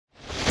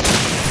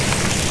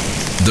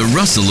The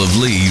rustle of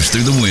leaves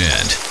through the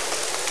wind.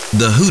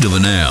 The hoot of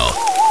an owl.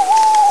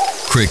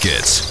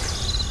 Crickets.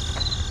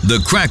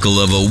 The crackle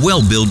of a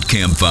well-built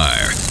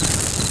campfire.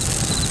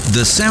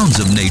 The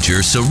sounds of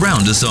nature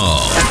surround us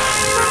all.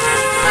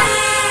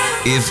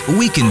 If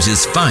we can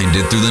just find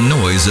it through the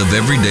noise of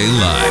everyday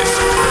life.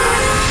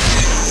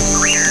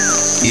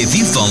 If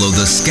you follow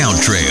the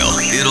Scout Trail,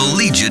 it'll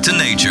lead you to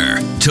nature,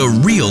 to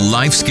real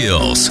life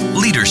skills,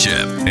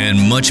 leadership, and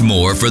much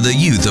more for the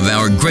youth of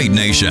our great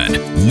nation.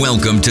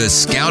 Welcome to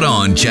Scout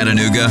On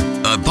Chattanooga,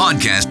 a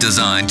podcast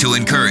designed to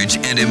encourage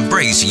and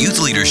embrace youth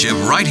leadership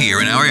right here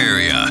in our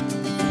area.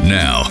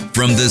 Now,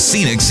 from the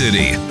scenic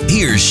city,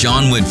 here's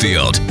Sean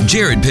Whitfield,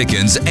 Jared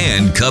Pickens,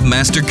 and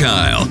Cubmaster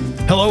Kyle.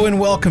 Hello and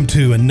welcome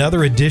to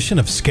another edition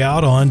of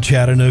Scout On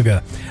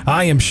Chattanooga.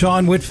 I am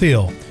Sean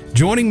Whitfield.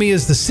 Joining me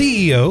is the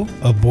CEO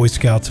of Boy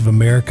Scouts of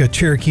America,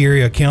 Cherokee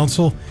Area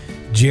Council,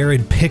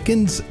 Jared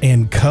Pickens,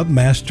 and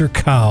Cubmaster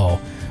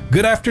Kyle.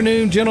 Good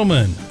afternoon,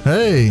 gentlemen.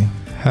 Hey.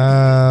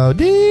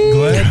 Howdy.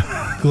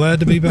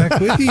 Glad to be back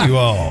with you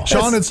all.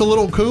 Sean, it's a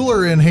little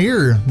cooler in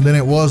here than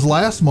it was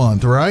last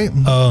month, right?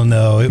 Oh,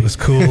 no, it was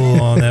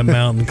cool on that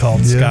mountain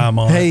called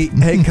Skymont.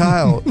 Hey,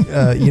 Kyle,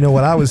 you know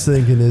what I was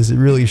thinking is it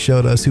really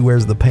showed us who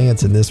wears the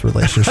pants in this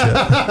relationship.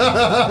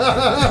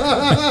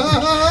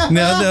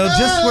 Now,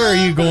 just where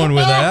are you going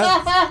with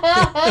that?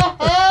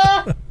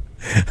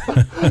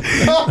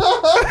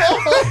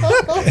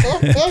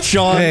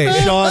 Sean,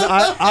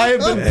 I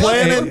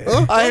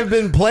have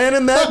been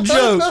planning that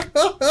joke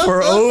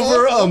for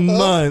over a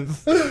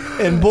month,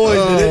 and boy,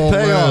 did it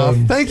pay off.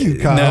 Thank you,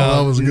 Kyle.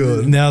 That was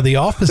good. Now, the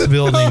office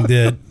building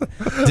that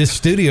this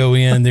studio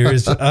in, there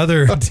is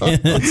other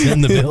tenants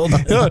in the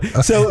building.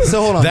 So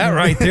hold on. That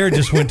right there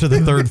just went to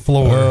the third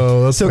floor.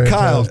 Oh, that's So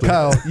fantastic.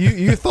 Kyle,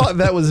 you thought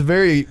that was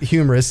very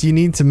humorous. You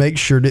need to make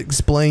sure to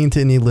explain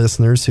to any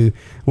listeners who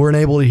weren't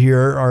able to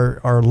hear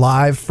our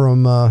live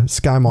from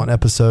Skymont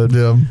episode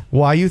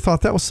why you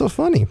thought that was so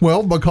funny.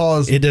 Well,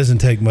 because It doesn't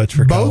take much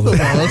for Both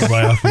Kyle of to us.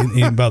 laugh.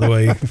 And by the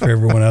way, for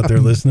everyone out there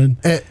listening,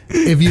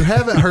 if you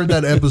haven't heard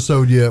that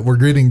episode yet, we're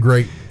getting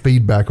great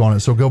feedback on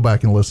it, so go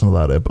back and listen to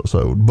that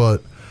episode.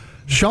 But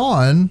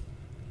Sean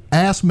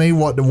asked me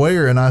what to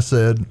wear, and I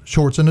said,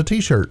 shorts and a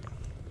t-shirt.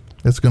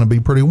 It's going to be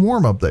pretty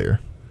warm up there.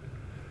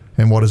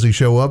 And what does he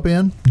show up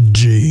in?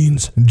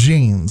 Jeans. and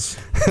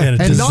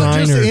And not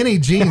just any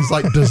jeans,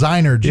 like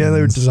designer jeans. Yeah,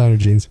 they were designer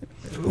jeans.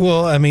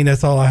 well, I mean,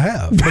 that's all I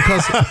have.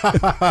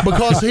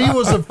 Because he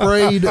was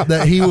afraid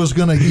that he was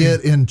going to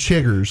get in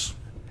chiggers.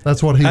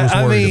 That's what he was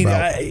worried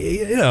about.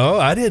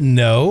 I didn't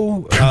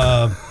know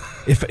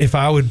if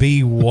I would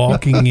be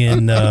walking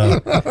in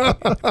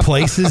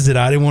places that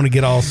I didn't want to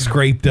get all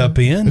scraped up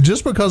in.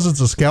 Just because it's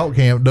a scout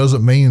camp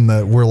doesn't mean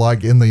that we're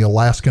like in the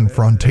Alaskan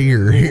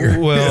frontier here.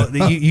 Well,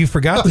 you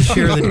forgot to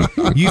share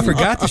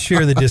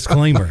the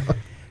disclaimer.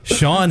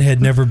 Sean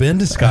had never been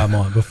to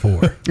Skymont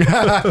before.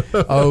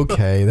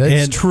 Okay,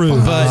 that's true.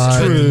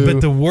 But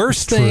the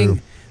worst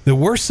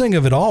thing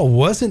of it all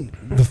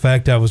wasn't the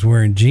fact I was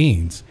wearing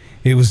jeans.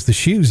 It was the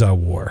shoes I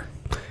wore.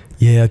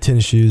 Yeah,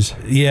 tennis shoes.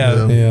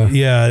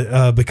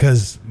 Yeah.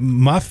 Because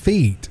my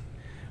feet,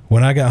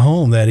 when I got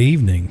home that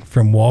evening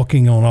from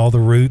walking on all the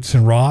roots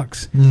and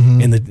rocks,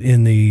 in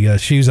the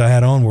shoes I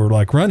had on were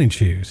like running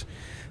shoes.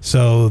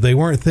 So they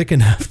weren't thick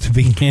enough to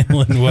be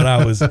handling what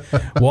I was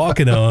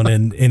walking on,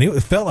 and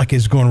it felt like it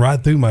was going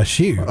right through my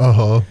shoe.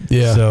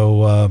 Yeah.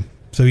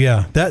 So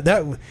yeah,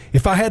 that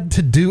if I had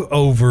to do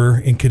over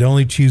and could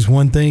only choose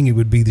one thing, it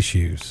would be the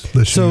shoes.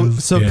 So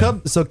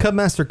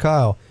Cubmaster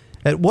Kyle,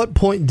 at what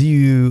point do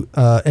you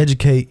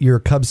educate your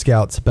Cub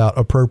Scouts about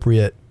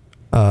appropriate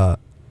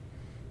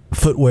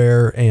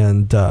footwear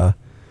and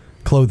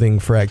clothing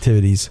for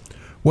activities?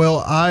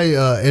 Well, I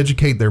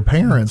educate their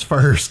parents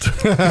first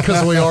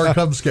because we are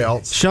Cub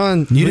Scouts.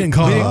 Sean, You didn't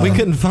call we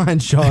couldn't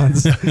find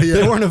Sean's.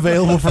 They weren't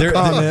available for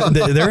comment.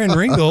 They're in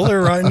Ringgold. They're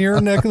right in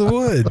your neck of the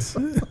woods.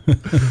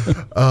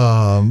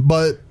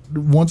 But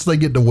once they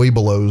get to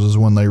Webelos is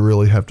when they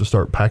really have to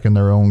start packing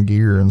their own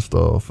gear and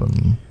stuff.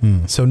 And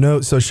So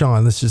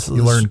Sean,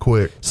 you learn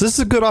quick. So this is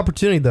a good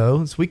opportunity,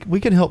 though. So we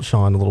can help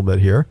Sean a little bit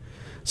here.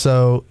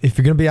 So if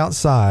you're going to be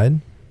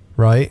outside,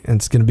 right, and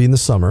it's going to be in the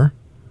summer,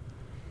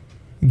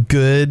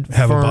 good,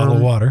 Have a firm, bottle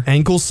of water.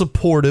 ankle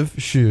supportive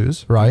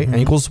shoes, right?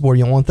 Ankle support.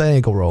 You don't want the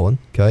ankle rolling,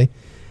 okay?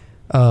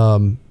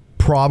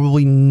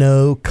 Probably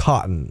no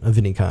cotton of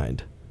any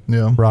kind,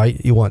 Yeah.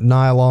 right? You want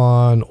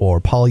nylon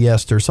or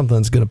polyester, something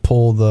that's going to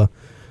pull the,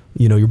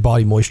 your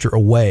body moisture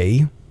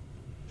away,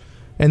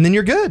 and then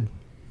you're good.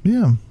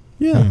 Yeah.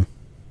 Yeah.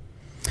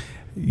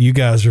 You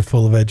guys are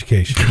full of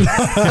education.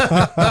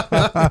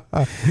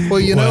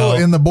 Well,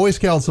 in the Boy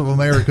Scouts of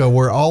America,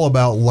 we're all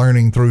about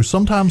learning through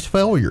sometimes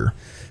failure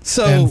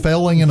and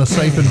failing in a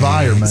safe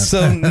environment.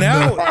 So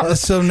now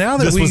that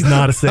This was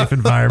not a safe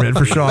environment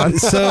for Sean.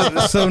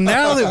 So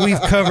now that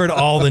we've covered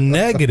all the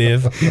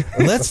negative,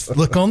 let's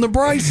look on the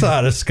bright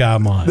side of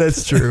Skymont.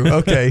 That's true.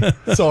 Okay.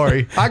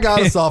 Sorry. I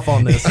got us off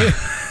on this.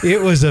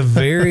 It was a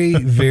very,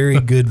 very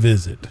good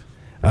visit.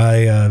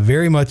 I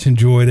very much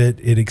enjoyed it.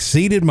 It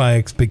exceeded my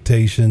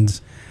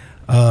expectations.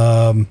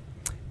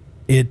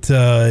 It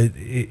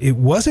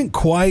wasn't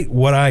quite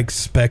what I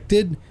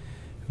expected,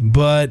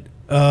 but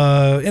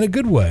in a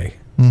good way.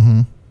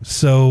 Mm-hmm.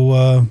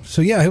 So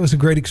yeah, it was a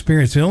great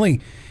experience. The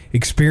only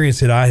experience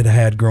that I had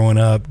had growing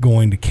up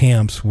going to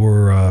camps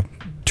were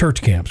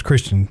church camps,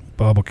 Christian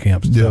Bible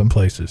camps,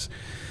 places.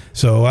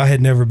 So I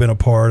had never been a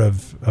part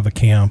of a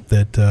camp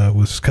that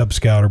was Cub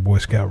Scout or Boy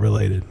Scout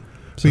related.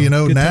 So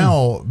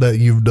now that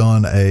you've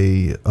done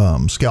a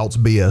Scouts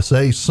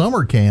BSA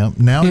summer camp,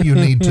 now you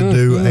need to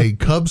do a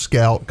Cub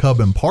Scout Cub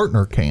and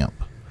Partner camp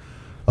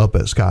up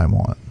at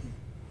Skymont.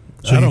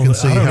 So you can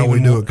see how we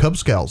do it Cub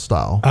Scout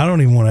style. I don't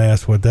even want to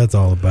ask what that's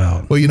all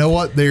about. Well, you know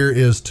what? There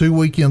is 2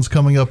 weekends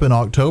coming up in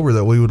October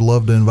that we would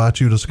love to invite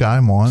you to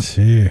Skymont.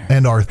 Yeah.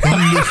 And our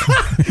theme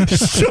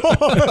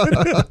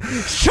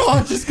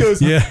Sean just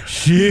goes, yeah.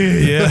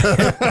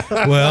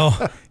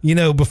 Well,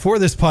 before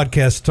this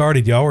podcast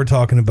started, y'all were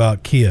talking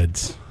about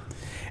kids.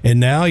 And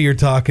now you're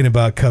talking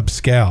about Cub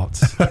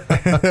Scouts.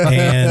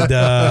 And,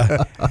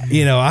 I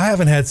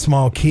haven't had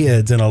small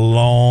kids in a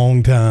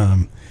long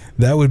time.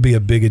 That would be a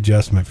big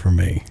adjustment for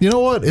me. You know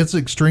what? It's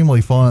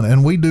extremely fun,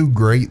 and we do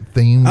great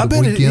themed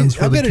weekends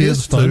for the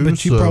kids too.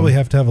 But you probably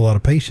have to have a lot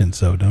of patience,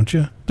 though, don't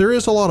you? There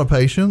is a lot of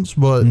patience,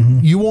 but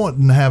you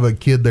wouldn't have a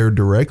kid there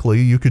directly.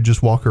 You could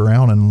just walk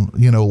around and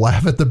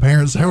laugh at the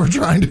parents that were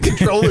trying to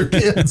control their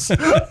kids. Do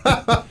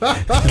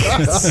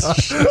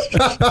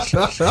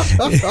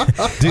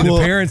the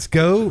parents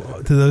go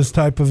to those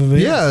type of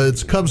events? Yeah,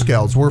 it's Cub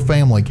Scouts. We're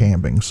family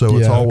camping, so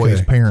it's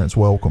always parents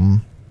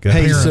welcome.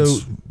 Hey,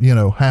 parents,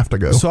 have to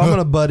go. So I'm going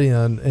to butt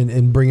in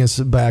and bring us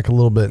back a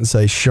little bit and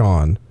say,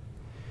 Sean,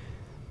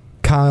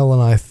 Kyle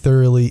and I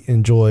thoroughly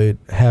enjoyed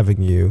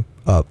having you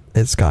up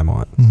at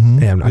Skymont.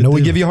 Mm-hmm. And I know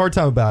we give you a hard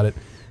time about it.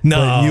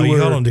 No, you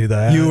don't do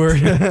that.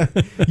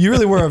 You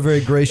really were a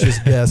very gracious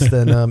guest,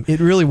 and it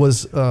really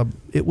was.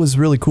 It was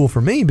really cool for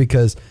me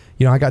because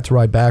I got to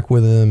ride back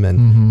with him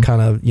and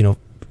kind of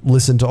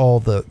listen to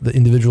all the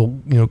individual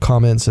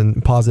comments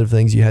and positive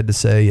things you had to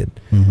say, and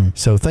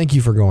so thank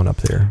you for going up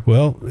there.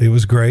 Well, it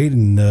was great,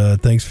 and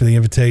thanks for the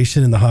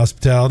invitation and the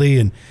hospitality,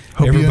 and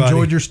hope everybody. You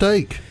enjoyed your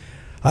steak.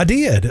 I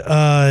did.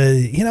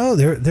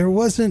 There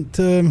wasn't.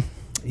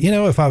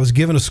 If I was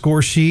given a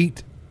score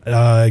sheet,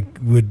 I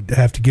would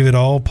have to give it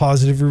all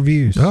positive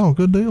reviews. Oh,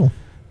 good deal.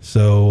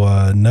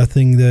 So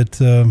nothing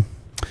that.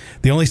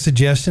 The only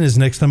suggestion is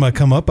next time I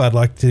come up, I'd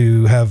like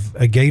to have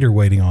a gator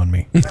waiting on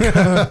me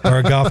or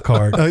a golf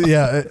cart.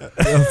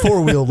 A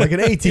four-wheeled, like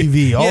an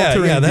ATV,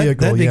 all-terrain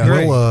vehicle. That'd be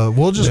great.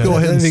 We'll just go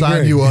ahead and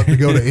sign you up to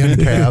go to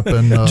NCAP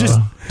and just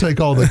take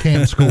all the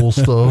camp school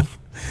stuff.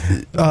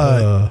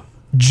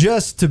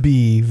 Just to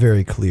be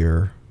very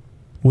clear,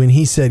 when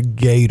he said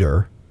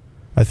gator,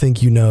 I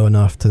think you know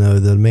enough to know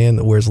that the man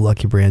that wears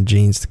Lucky Brand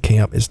jeans to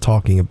camp is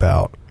talking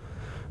about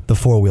the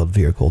four-wheeled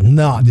vehicle.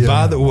 By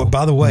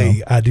the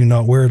way, I do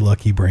not wear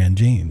Lucky Brand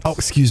jeans. Oh,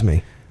 excuse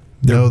me.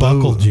 They're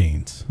buckle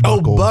jeans.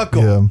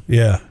 Buckle.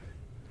 Yeah.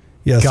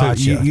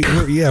 Gotcha.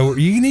 So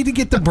you need to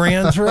get the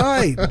brands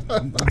right.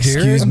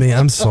 Excuse me,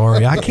 I'm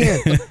sorry. I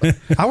can't.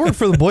 I work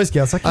for the Boy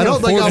Scouts. I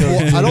don't think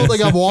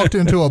I've walked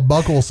into a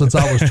buckle since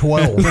I was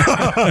 12.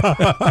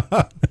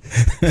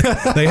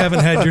 They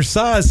haven't had your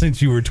size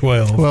since you were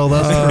 12. Well,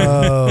 that's true.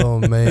 Oh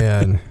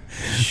man.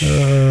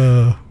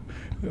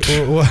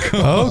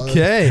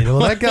 Okay. Well,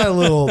 that got a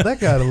little.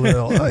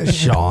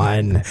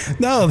 Sean.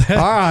 No. All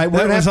right.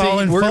 That was all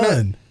in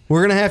fun.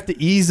 We're gonna have to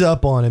ease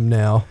up on him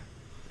now.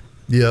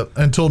 Yep.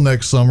 Until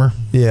next summer.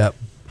 Yep.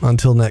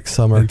 Until next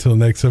summer.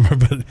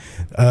 But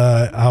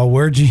I'll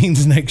wear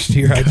jeans next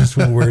year. I just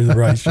won't wear the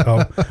right.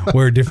 I'll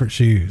wear different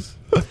shoes.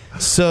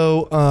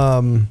 So,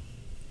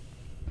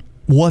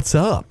 what's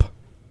up?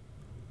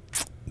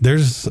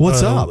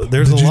 What's up?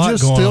 There's Did a lot you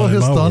just going steal on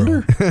his in my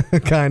thunder?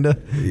 Kinda.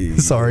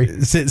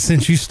 Sorry.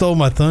 Since you stole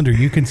my thunder,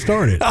 you can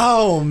start it.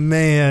 Oh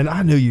man,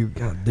 I knew you were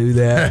gonna do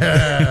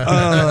that.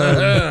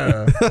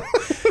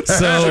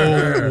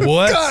 So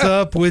what's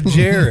up with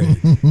Jared?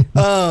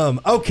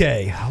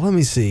 Okay, let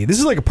me see. This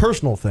is like a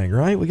personal thing,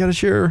 right? We got to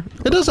share.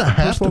 It doesn't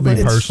have to be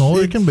personal.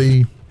 It can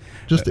be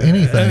just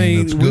anything. I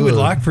mean, that's we good. would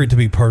like for it to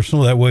be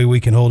personal. That way, we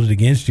can hold it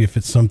against you if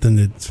it's something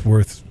that's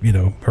worth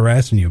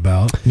harassing you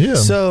about. Yeah.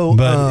 So,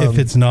 but if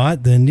it's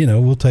not, then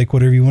we'll take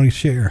whatever you want to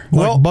share.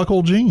 Like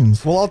buckle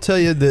jeans. Well, I'll tell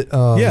you that.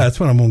 Yeah, that's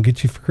what I'm going to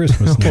get you for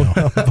Christmas now.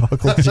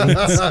 Buckle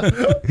jeans.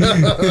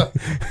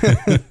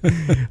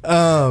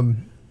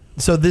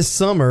 So this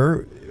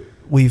summer,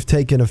 we've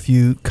taken a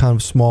few kind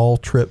of small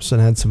trips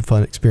and had some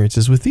fun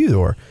experiences with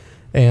Theodore.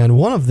 And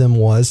one of them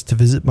was to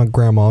visit my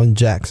grandma in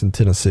Jackson,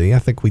 Tennessee. I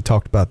think we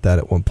talked about that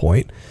at one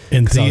point.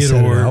 And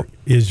Theodore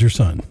is your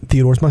son.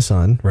 Theodore's my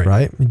son,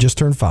 right? He just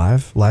turned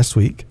 5 last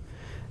week.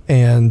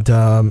 And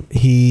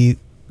he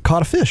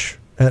caught a fish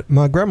at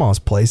my grandma's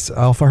place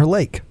off of her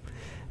lake.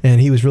 And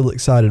he was really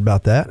excited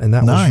about that. And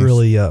that was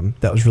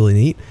really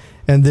neat.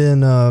 And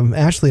then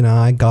Ashley and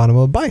I got him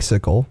a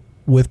bicycle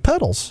with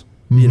pedals.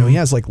 Mm-hmm. He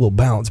has like a little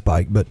balance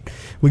bike, but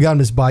we got him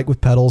his bike with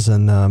pedals,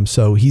 and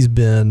so he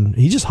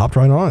just hopped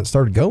right on it and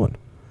started going.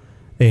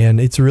 And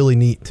it's really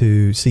neat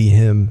to see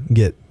him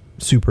get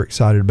super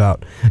excited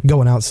about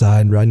going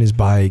outside and riding his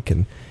bike.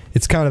 And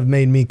it's kind of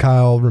made me,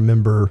 Kyle,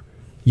 remember,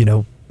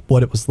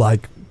 what it was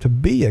like to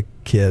be a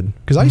kid.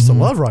 Because I used to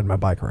love riding my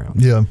bike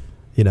around. Yeah.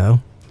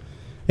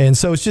 And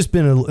so it's just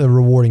been a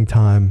rewarding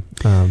time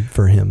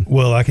for him.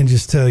 Well, I can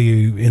just tell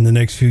you, in the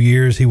next few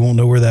years, he won't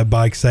know where that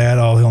bike's at.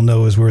 All he'll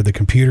know is where the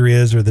computer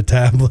is or the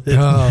tablet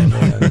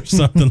or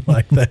something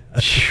like that.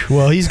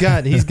 Well, he's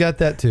got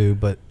that too,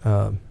 but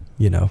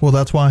Well,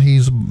 that's why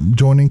he's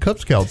joining Cub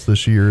Scouts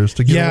this year, is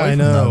to get away from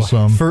that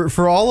some.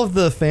 For all of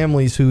the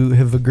families who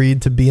have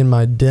agreed to be in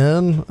my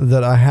den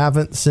that I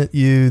haven't sent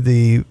you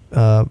the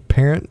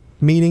parent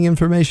meeting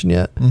information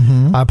yet.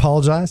 I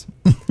apologize,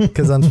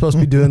 because I'm supposed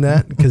to be doing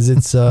that because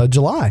it's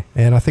July,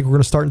 and I think we're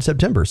going to start in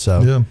September.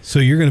 So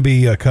you're going to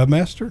be a Cub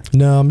Master?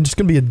 No, I'm just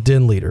going to be a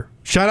den leader.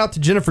 Shout out to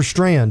Jennifer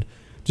Strand.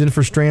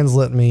 Jennifer Strand's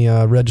let me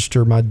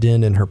register my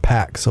den in her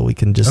pack, so we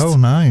can just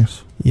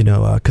nice.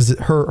 Because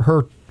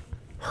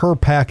her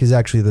pack is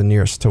actually the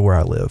nearest to where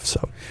I live.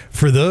 So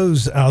for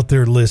those out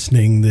there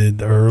listening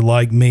that are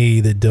like me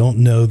that don't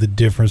know the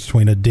difference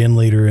between a den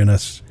leader and a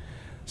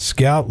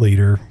scout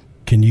leader,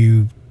 can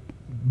you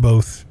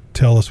both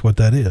tell us what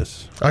that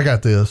is? I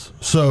got this.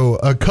 So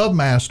a Cub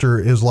Master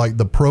is like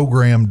the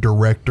program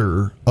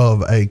director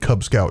of a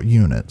Cub Scout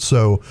unit.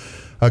 So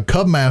a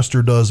Cub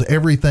Master does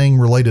everything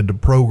related to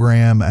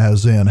program,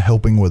 as in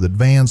helping with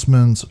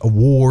advancements,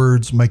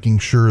 awards, making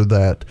sure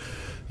that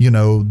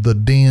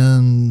the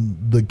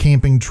den, the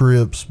camping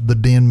trips, the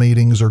den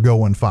meetings are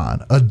going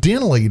fine. A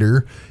den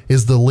leader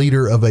is the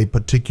leader of a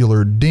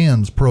particular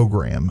den's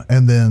program,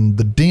 and then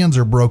the dens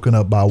are broken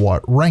up by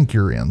what rank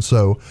you're in.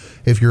 So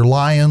if you're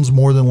lions,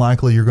 more than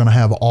likely you're going to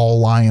have all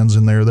lions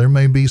in there. There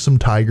may be some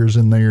tigers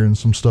in there and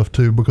some stuff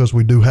too, because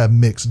we do have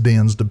mixed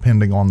dens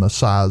depending on the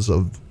size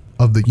of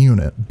the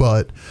unit.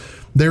 But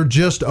they're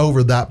just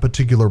over that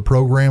particular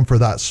program for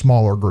that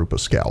smaller group of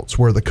scouts,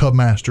 where the Cub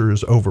Master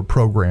is over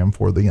program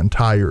for the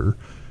entire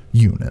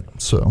unit.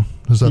 So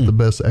is that the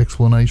best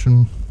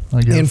explanation,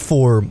 I guess? And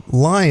for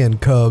lion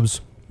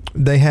cubs,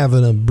 they have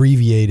an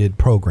abbreviated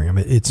program.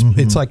 It's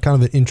like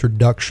kind of an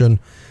introduction.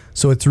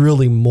 So it's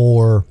really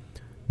more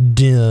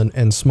den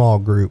and small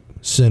group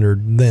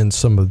centered than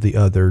some of the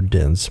other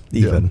dens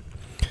even.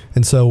 Yeah.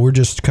 And so we're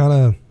just kind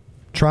of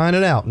trying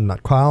it out. And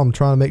Kyle, I'm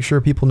trying to make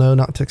sure people know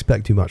not to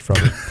expect too much from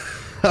it.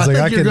 I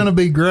think you're going to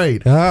be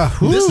great.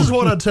 This is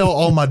what I tell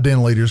all my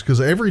den leaders, because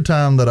every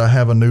time that I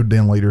have a new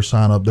den leader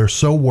sign up, they're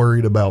so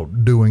worried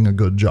about doing a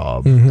good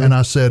job. And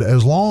I said,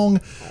 one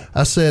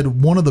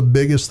of the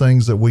biggest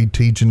things that we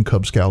teach in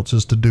Cub Scouts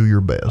is to do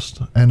your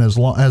best. And as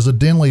a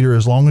den leader,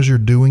 as long as you're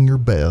doing your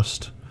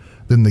best,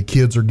 then the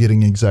kids are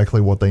getting exactly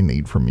what they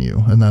need from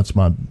you. And that's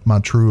my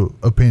true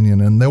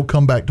opinion. And they'll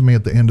come back to me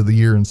at the end of the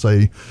year and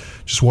say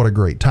just what a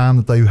great time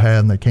that they've had,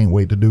 and they can't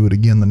wait to do it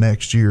again the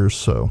next year.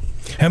 So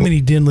how many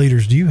den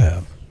leaders do you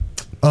have?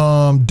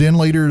 Den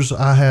leaders,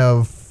 I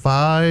have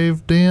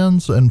 5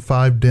 dens and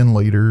 5 den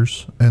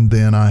leaders, and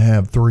then I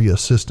have 3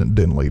 assistant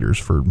den leaders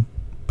for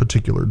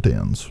particular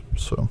dens.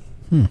 So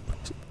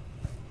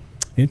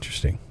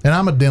interesting. And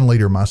I'm a den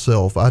leader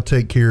myself. I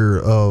take care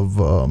of,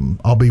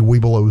 I'll be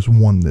Webelos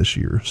 1 this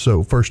year.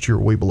 So first year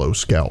Webelo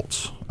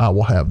Scouts I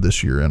will have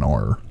this year in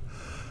our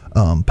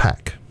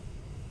pack.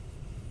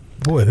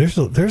 Boy, there's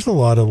a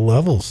lot of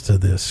levels to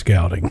this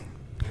scouting.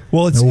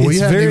 Well, we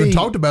haven't even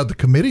talked about the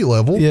committee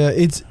level. Yeah,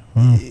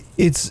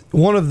 it's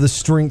one of the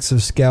strengths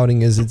of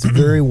scouting is it's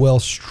very well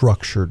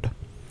structured,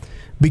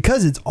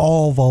 because it's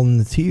all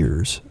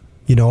volunteers.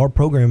 Our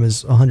program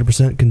is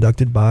 100%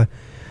 conducted by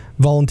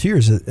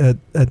volunteers at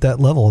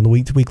that level, on the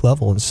week-to-week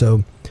level. And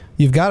so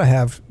you've got to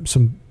have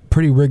some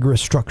pretty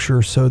rigorous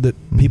structure so that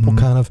people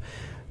kind of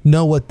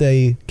know what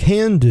they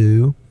can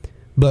do,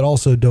 but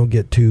also don't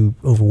get too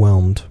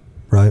overwhelmed,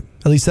 right?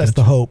 At least that's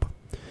the hope.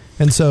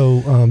 And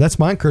so that's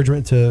my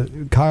encouragement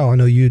to Kyle. I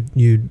know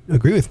you'd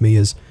agree with me,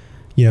 is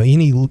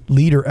any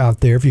leader out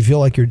there, if you feel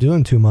like you're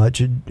doing too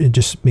much, it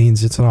just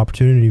means it's an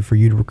opportunity for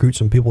you to recruit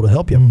some people to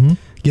help you.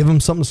 Give them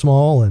something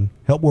small and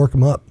help work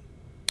them up.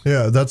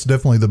 Yeah, that's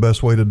definitely the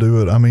best way to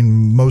do it. I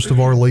mean, most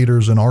of our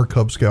leaders in our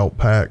Cub Scout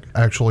pack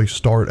actually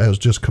start as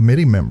just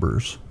committee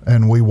members,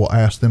 and we will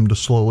ask them to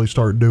slowly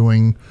start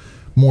doing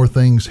more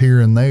things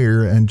here and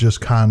there, and just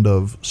kind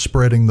of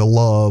spreading the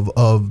love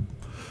of,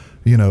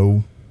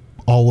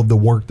 all of the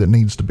work that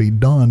needs to be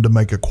done to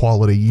make a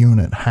quality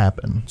unit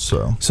happen.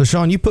 So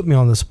Sean, you put me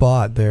on the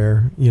spot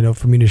there,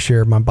 for me to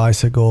share my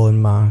bicycle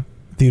and my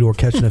Theodore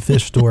catching a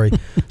fish story.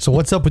 So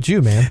what's up with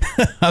you, man?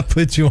 I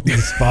put you on the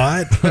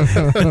spot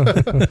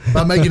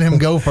by making him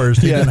go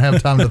first. He didn't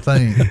have time to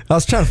think. I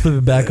was trying to flip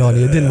it back on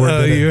you. It didn't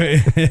work.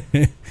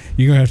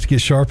 You're gonna have to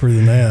get sharper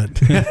than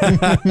that.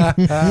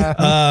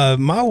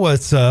 My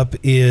what's up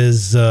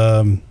is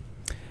I'm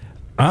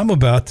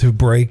about to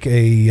break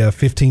a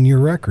 15-year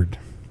record.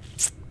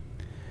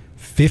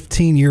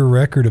 15-year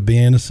record of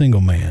being a single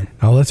man.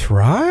 Oh, that's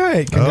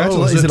right.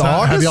 Congratulations. Is it time?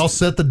 August? Have y'all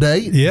set the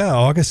date? Yeah,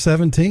 August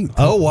 17th.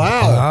 Oh,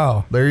 wow.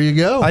 Wow. There you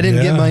go. I didn't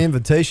Yeah. get my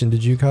invitation.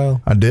 Did you,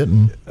 Kyle? I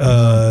didn't.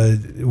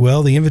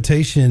 Well, the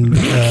invitation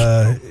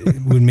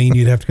would mean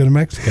you'd have to go to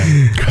Mexico.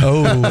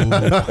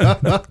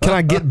 Oh. Can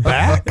I get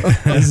back?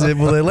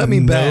 Will they let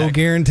me back? No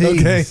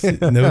guarantees. Okay.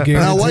 No guarantees.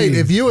 Now, wait,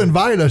 if you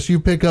invite us, you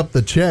pick up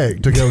the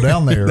check to go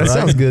down there, That right?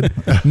 sounds good.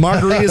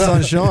 Margaritas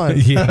on Sean.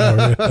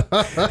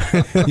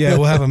 Yeah,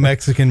 we'll have a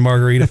Mexican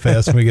margarita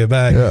fest when we get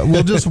back. Yeah,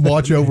 we'll just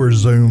watch over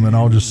Zoom, and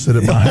I'll just sit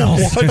at my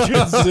house.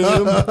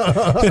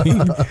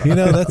 You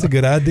know, that's a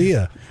good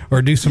idea.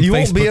 Or do some You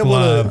Facebook won't be able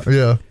Live. to.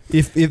 Yeah.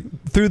 If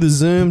through the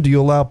Zoom, do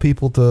you allow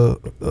people to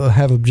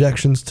have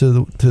objections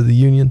to the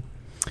union?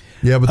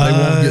 Yeah, but they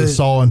won't get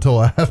saw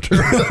until after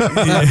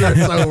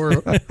it's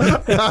over.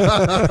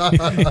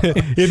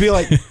 It'd be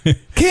like,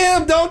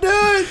 Kim, don't do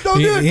it. Don't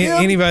do it,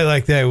 Kim. Anybody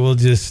like that, we'll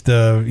just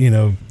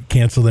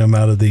cancel them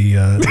out of the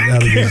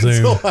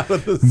Zoom.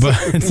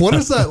 But What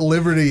is that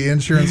Liberty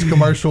Insurance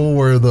commercial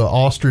where the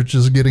ostrich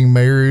is getting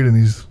married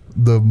and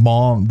the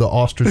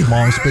ostrich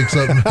mom speaks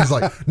up and he's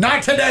like,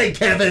 "Not today,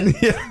 Kevin."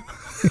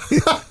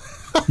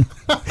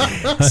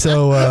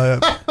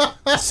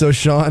 So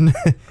Sean,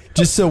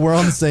 just so we're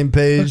on the same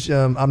page,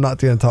 I'm not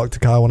going to talk to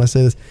Kyle when I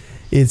say this.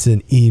 It's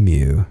an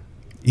emu.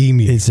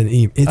 emu. It's an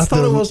emu. I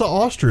thought it was an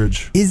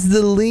ostrich. It's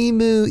the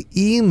lemur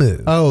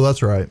emu. Oh,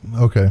 that's right.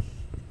 Okay.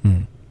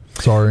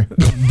 Sorry.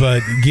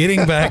 But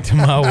getting back to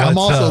my what's I'm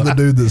also up. the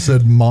dude that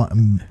said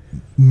Mount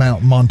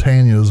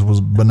Montana's was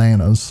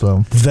bananas.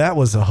 So That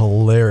was a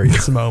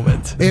hilarious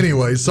moment.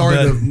 anyway, sorry.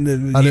 But, I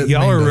didn't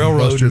y'all mean are to bust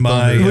railroading your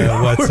my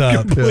thunder. what's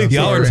up. Yeah,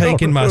 Y'all are sorry.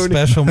 taking my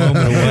special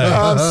moment away.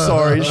 I'm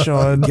sorry,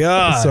 Sean.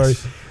 Gosh. Sorry.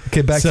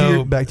 Okay, back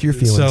to your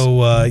feelings.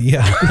 So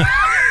yeah.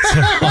 So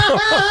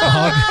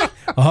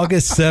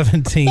August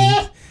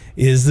 17th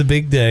is the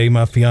big day.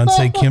 My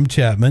fiance Kim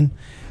Chapman.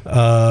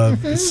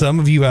 Some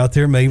of you out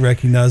there may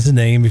recognize the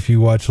name if you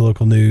watch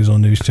local news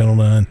on News Channel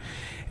 9.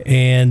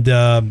 And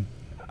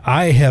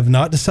I have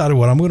not decided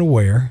what I'm going to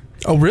wear.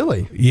 Oh,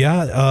 really?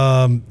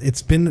 Yeah,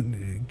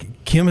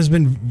 Kim has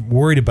been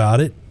worried about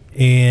it,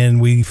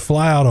 and we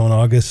fly out on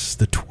August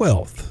the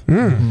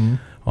 12th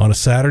on a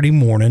Saturday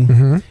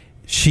morning.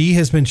 She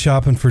has been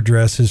shopping for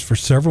dresses for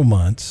several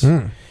months.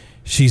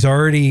 She's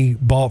already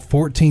bought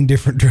 14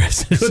 different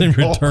dresses and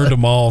returned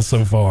them all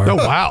so far. Oh,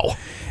 wow.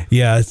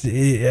 Yeah,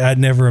 I'd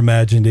never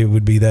imagined it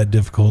would be that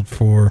difficult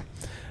for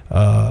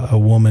a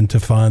woman to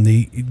find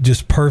the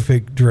just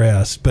perfect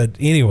dress. But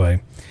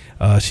anyway,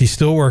 she's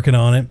still working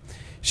on it.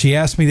 She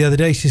asked me the other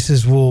day, she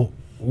says, "Well,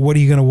 what are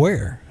you going to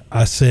wear?"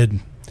 I said,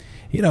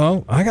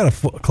 I got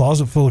a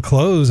closet full of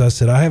clothes. I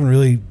said,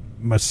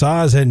 my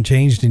size hadn't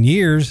changed in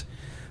years,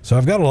 so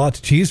I've got a lot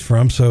to choose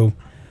from. So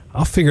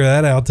I'll figure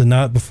that out the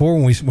night before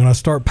when I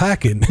start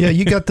packing. Yeah,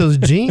 you got those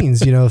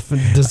jeans,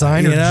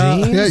 designer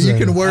jeans. Yeah, you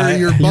can wear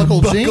your buckle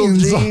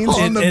jeans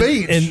on the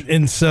beach.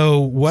 And so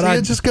what See,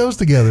 it just goes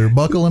together,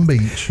 buckle and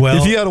beach. well,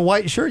 If you had a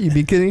white shirt, you'd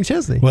be Kenny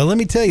Chesney. well, let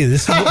me tell you,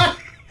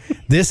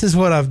 this is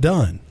what I've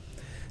done.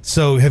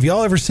 So have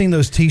y'all ever seen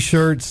those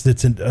T-shirts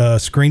that's a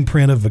screen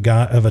print of a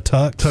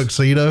tux?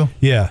 Tuxedo.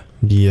 Yeah.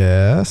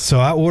 Yes. So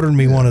I ordered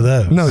me one of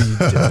those. No, you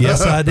didn't.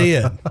 Yes, I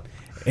did.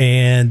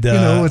 And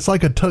It's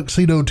like a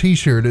tuxedo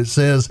T-shirt. It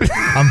says,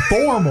 "I'm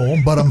formal,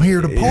 but I'm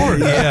here to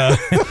party." yeah,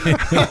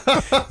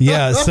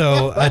 yeah.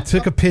 So I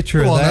took a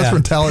picture Well, of that that's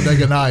from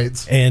Talladega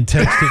Nights. and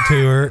texted it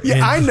to her. Yeah,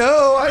 and, I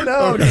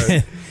know.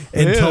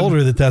 and told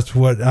her that's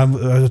what I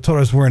told her I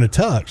was wearing a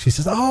tux. She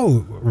says,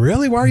 "Oh,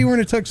 really? Why are you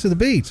wearing a tux to the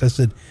beach?" I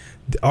said,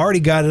 "I already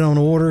got it on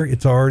order.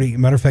 It's already,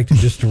 matter of fact, it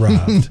just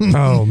arrived."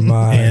 Oh,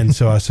 my. And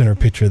so I sent her a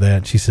picture of that.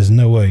 And she says,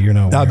 "No way, you're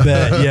not I wearing it."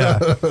 bet,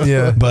 yeah.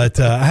 Yeah. But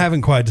I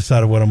haven't quite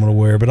decided what I'm going to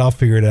wear, but I'll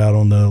figure it out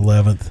on the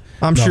 11th.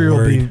 I'm Not sure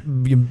worried.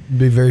 you'll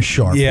be very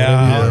sharp.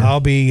 Yeah, I'll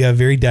be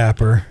very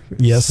dapper.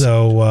 Yes.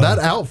 So That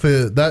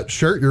outfit, that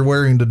shirt you're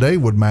wearing today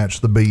would match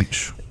the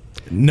beach.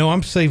 no,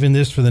 I'm saving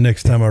this for the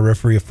next time I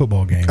referee a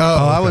football game. Oh,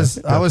 I okay. was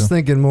Gotcha.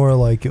 thinking more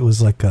like it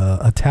was like a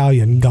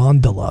Italian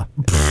gondola.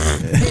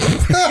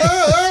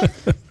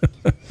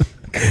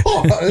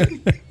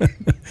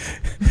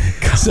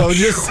 So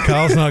just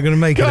Kyle's not going to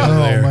make it over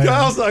there. man.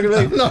 Kyle's not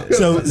gonna make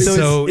so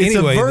So it's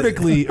anyway. a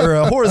vertically or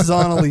a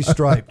horizontally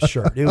striped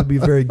shirt. It would be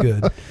very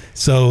good.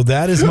 So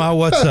that is my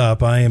what's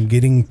up. I am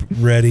getting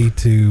ready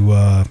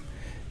to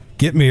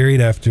get married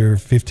after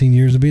 15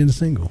 years of being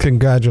single.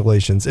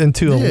 Congratulations, and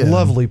to a Yeah.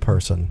 lovely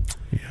person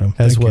Yeah,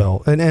 as thank you.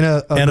 well, and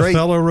a great,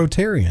 fellow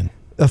Rotarian.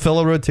 a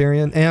fellow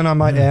Rotarian, and I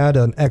might add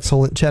an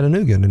excellent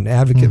Chattanoogan, an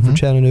advocate for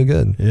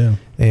Chattanooga, Yeah.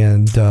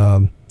 and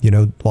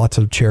lots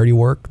of charity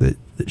work that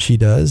she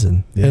does,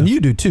 and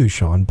you do too,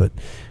 Sean. But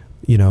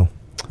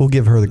we'll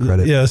give her the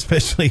credit. Yeah,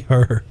 especially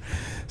her.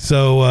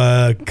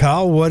 So,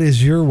 Kyle, what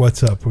is your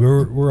what's up?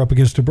 We're up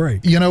against a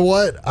break. You know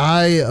what?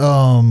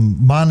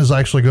 Mine is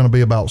actually going to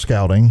be about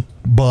scouting,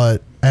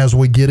 but as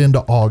we get into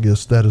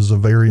August, that is a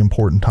very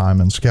important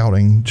time in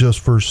scouting, just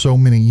for so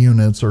many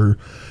units are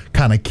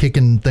kind of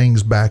kicking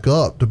things back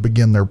up to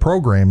begin their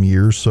program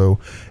years. So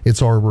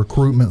it's our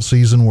recruitment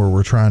season where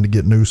we're trying to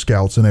get new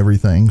scouts and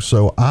everything.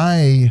 So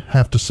I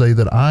have to say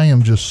that I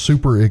am just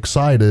super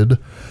excited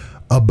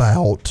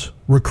about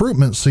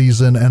recruitment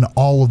season and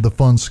all of the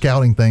fun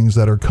scouting things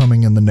that are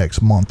coming in the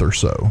next month or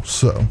so.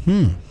 So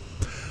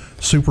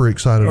super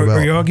excited about.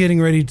 Are y'all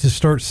getting ready to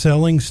start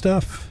selling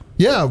stuff?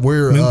 Yeah,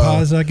 we're moon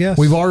pies, I guess.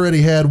 We've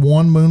already had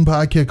one moon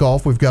pie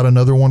kickoff. We've got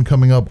another one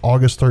coming up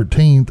August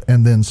 13th,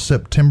 and then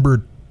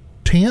September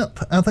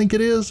 10th, I think it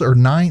is, or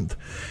 9th.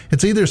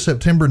 It's either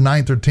September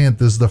 9th or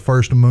 10th is the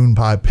first moon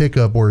pie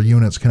pickup where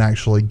units can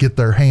actually get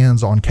their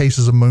hands on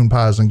cases of moon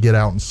pies and get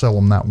out and sell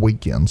them that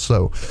weekend.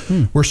 So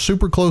we're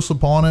super close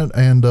upon it,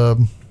 and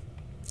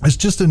it's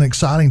just an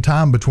exciting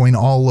time between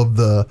all of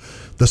the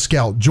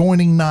scout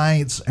joining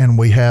nights, and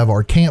we have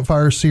our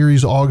campfire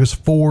series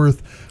August 4th.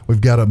 We've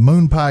got a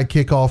moon pie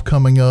kickoff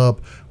coming up.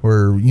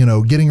 We're,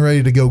 getting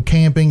ready to go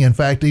camping. In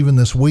fact, even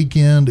this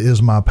weekend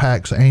is my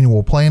PAC's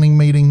annual planning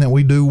meeting that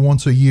we do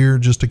once a year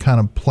just to kind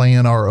of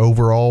plan our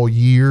overall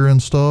year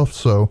and stuff.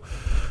 So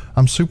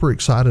I'm super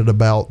excited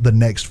about the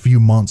next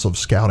few months of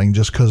scouting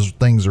just because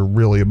things are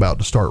really about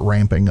to start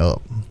ramping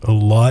up. A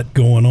lot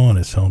going on,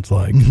 it sounds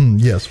like.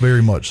 Yes,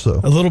 very much so.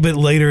 A little bit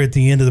later at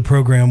the end of the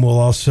program, we'll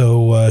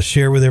also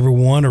share with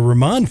everyone or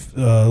remind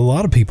a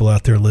lot of people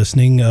out there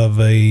listening of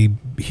a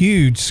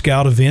huge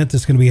scout event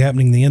that's going to be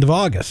happening the end of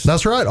August.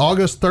 That's right.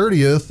 August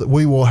 30th,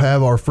 we will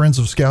have our Friends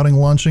of Scouting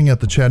lunching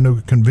at the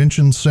Chattanooga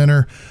Convention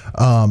Center.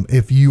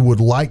 If you would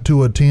like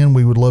to attend,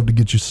 we would love to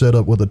get you set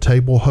up with a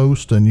table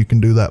host, and you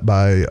can do that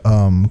by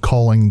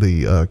calling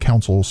the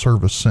Council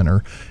Service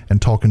Center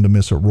and talking to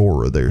Miss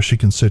Aurora there. She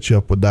can set you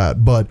up with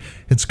that. But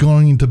it's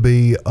going to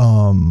be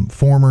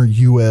former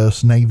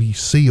U.S. Navy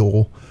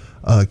SEAL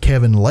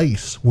Kevin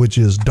Lace, which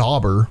is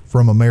Dauber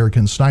from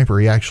American Sniper.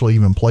 He actually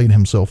even played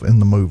himself in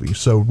the movie.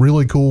 So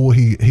really cool.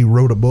 He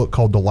wrote a book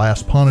called The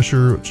Last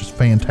Punisher, which is a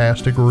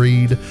fantastic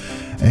read.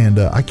 And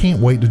I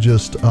can't wait to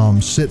just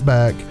sit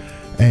back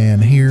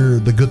and hear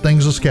the good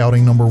things of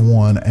scouting, number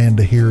one, and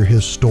to hear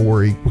his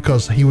story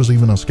because he was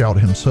even a scout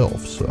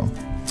himself. So.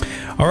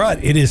 All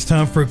right, it is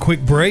time for a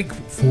quick break.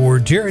 For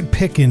Jared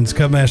Pickens,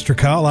 Cubmaster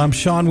Kyle, I'm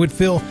Sean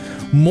Whitfield.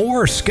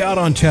 More Scout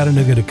on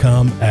Chattanooga to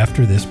come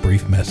after this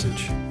brief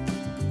message.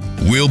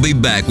 We'll be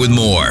back with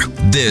more.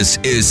 This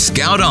is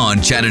Scout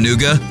on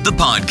Chattanooga, the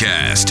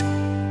podcast.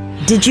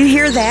 Did you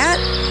hear that?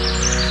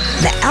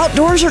 The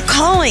outdoors are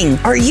calling.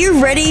 Are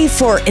you ready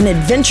for an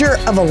adventure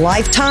of a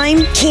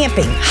lifetime?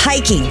 Camping,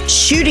 hiking,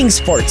 shooting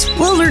sports,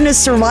 wilderness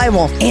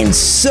survival, and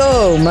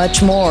so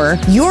much more.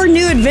 Your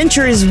new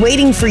adventure is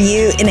waiting for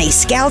you in a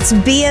Scouts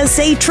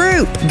BSA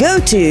troop. Go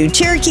to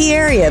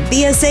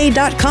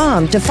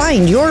CherokeeAreaBSA.com to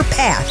find your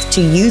path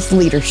to youth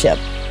leadership.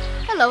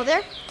 Hello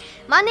there.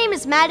 My name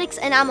is Maddox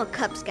and I'm a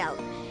Cub Scout.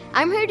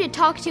 I'm here to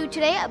talk to you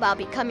today about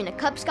becoming a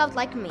Cub Scout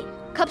like me.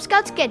 Cub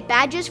Scouts get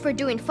badges for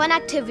doing fun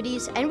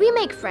activities and we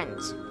make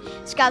friends.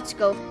 Scouts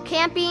go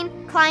camping,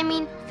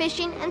 climbing,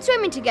 fishing, and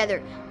swimming together.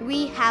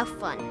 We have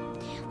fun.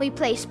 We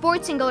play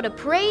sports and go to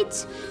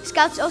parades.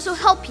 Scouts also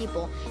help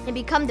people and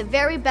become the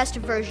very best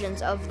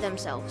versions of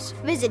themselves.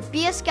 Visit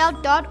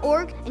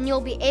beascout.org and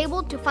you'll be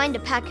able to find a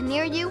pack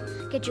near you,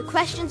 get your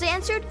questions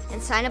answered,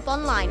 and sign up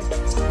online.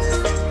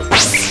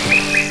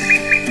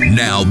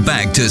 Now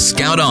back to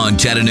Scout on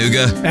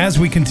Chattanooga. As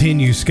we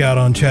continue Scout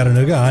on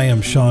Chattanooga, I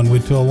am Sean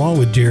Whitfield along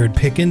with Jared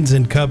Pickens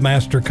and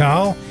Cubmaster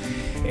Kyle.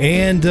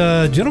 And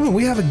gentlemen,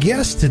 we have a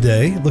guest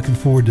today. Looking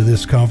forward to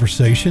this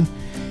conversation.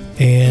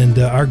 And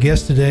our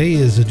guest today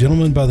is a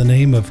gentleman by the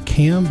name of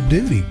Cam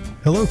Duty.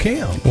 Hello,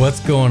 Cam. What's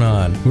going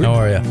on? How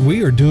are you?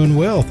 We are doing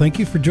well. Thank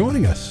you for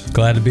joining us.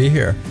 Glad to be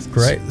here. It's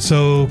great.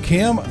 So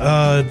Cam,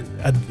 I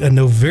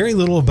know very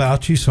little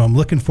about you, so I'm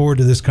looking forward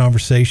to this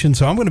conversation.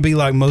 So I'm going to be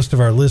like most of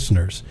our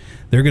listeners.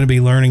 They're going to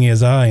be learning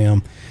as I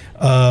am.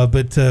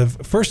 But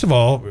first of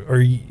all,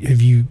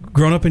 have you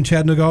grown up in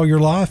Chattanooga all your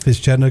life?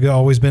 Has Chattanooga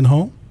always been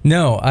home?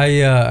 No,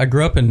 I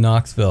grew up in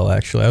Knoxville,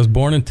 actually. I was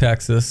born in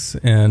Texas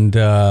and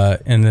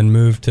then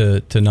moved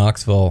to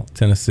Knoxville,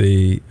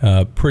 Tennessee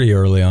pretty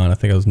early on. I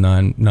think I was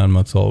nine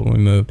months old when we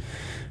moved.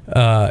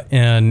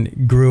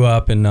 And grew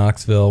up in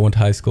Knoxville, went to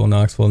high school in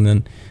Knoxville, and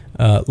then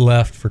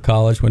left for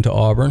college, went to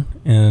Auburn,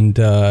 and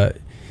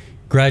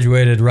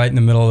graduated right in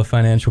the middle of the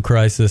financial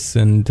crisis.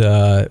 And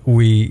I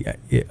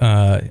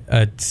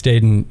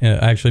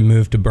actually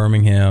moved to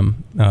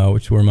Birmingham,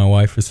 which is where my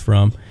wife was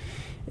from.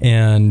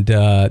 And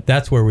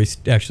that's where we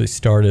actually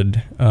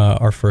started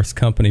our first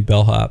company,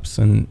 Bellhops.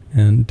 And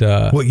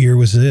what year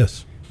was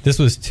this? This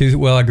was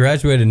I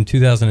graduated in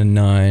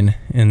 2009,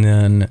 and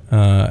then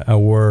I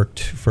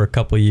worked for a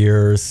couple of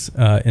years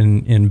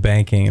in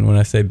banking. And when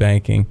I say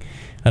banking,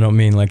 I don't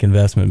mean like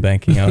investment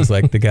banking. I was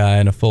like the guy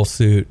in a full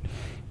suit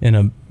in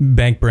a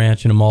bank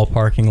branch in a mall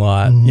parking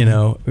lot,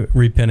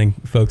 repinning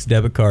folks'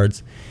 debit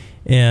cards.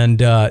 And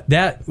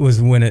that was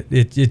when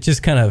it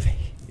just kind of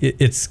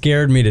it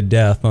scared me to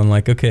death on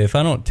like, okay, if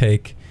I don't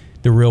take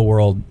the real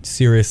world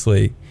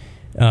seriously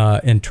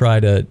and try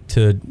to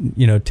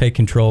take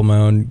control of my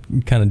own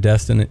kind of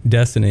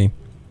destiny,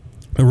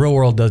 the real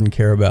world doesn't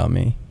care about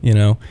me, you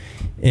know,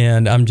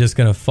 and I'm just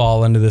going to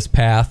fall into this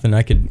path, and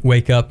I could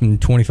wake up in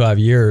 25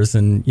 years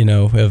and, you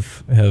know,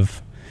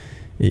 have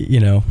you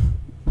know,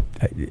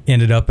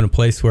 ended up in a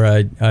place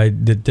where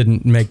that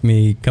didn't make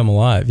me come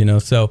alive, you know.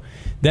 So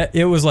that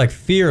it was like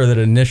fear that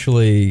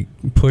initially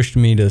pushed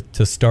me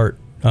to start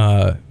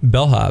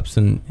Bellhops,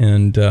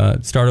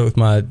 and started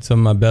with some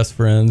of my best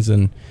friends,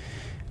 and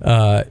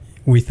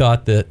we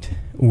thought that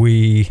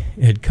we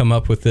had come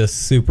up with this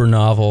super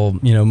novel,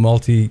 you know,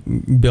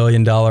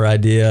 multi-billion-dollar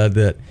idea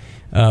that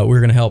we were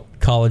going to help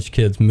college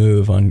kids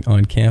move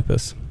on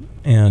campus,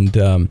 and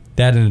that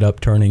ended up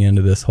turning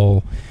into this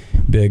whole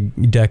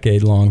big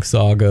decade-long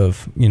saga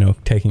of, you know,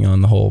 taking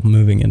on the whole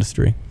moving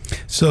industry.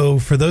 So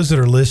for those that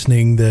are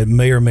listening that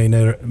may or may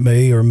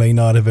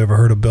not have ever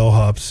heard of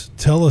Bellhops,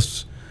 tell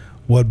us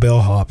what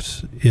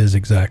Bellhops is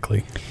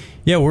exactly.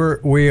 Yeah, we're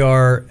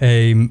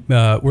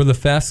the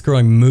fastest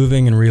growing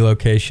moving and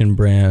relocation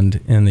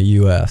brand in the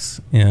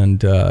U.S.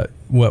 And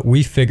what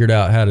we figured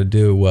out how to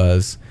do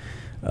was,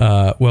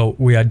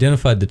 we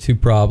identified the two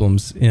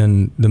problems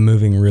in the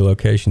moving and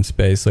relocation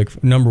space.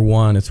 Like, number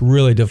one, it's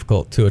really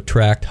difficult to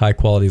attract high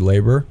quality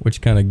labor,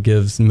 which kind of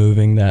gives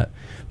moving that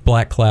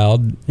black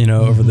cloud, you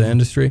know, over the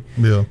industry.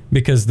 Yeah.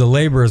 Because the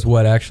labor is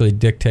what actually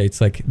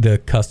dictates like the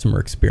customer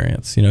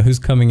experience. You know, who's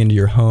coming into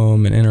your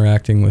home and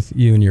interacting with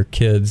you and your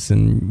kids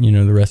and, you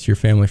know, the rest of your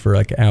family for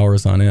like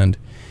hours on end,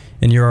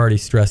 and you're already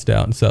stressed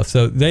out and stuff.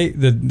 So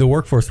the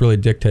workforce really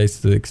dictates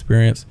the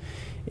experience.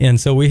 And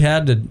so we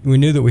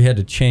knew that we had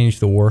to change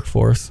the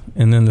workforce.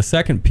 And then the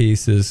second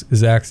piece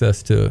is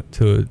access to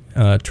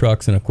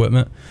trucks and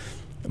equipment.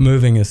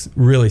 Moving is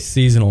really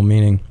seasonal,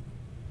 meaning,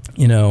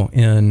 you know,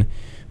 in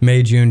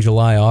May, June,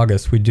 July,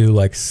 August, we do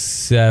like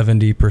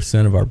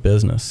 70% of our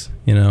business,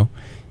 you know.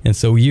 And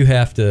so you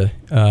have to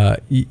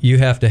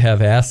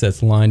have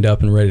assets lined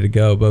up and ready to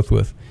go, both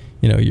with,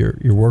 you know,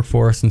 your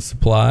workforce and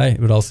supply,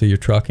 but also your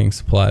trucking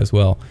supply as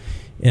well.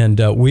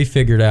 And we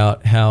figured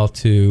out how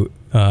to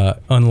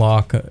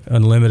unlock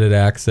unlimited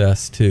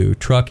access to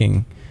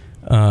trucking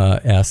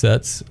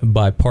assets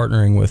by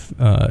partnering with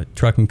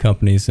trucking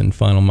companies and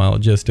final mile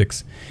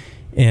logistics,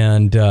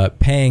 and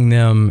paying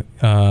them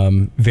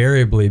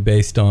variably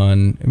based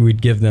on,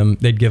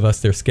 they'd give us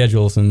their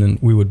schedules, and then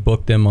we would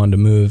book them onto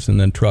moves, and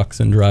then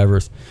trucks and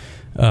drivers,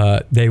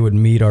 they would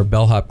meet our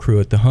bellhop crew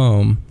at the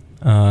home,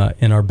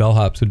 and our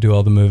bellhops would do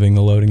all the moving,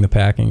 the loading, the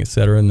packing, et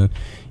cetera. And then,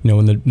 you know,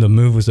 when the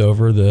move was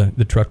over,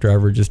 the truck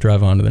driver would just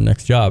drive on to the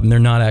next job, and they're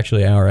not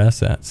actually our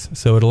assets.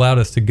 So it allowed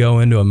us to go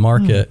into a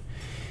market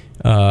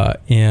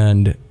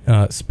and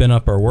spin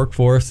up our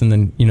workforce, and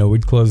then, you know,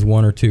 we'd close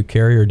one or two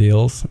carrier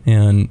deals,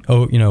 and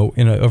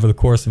over the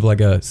course of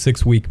like a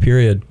 6-week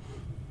period,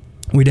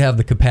 we'd have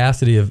the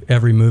capacity of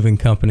every moving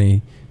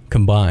company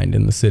combined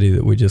in the city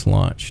that we just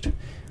launched.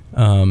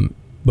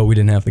 But we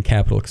didn't have the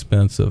capital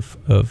expense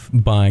of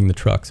buying the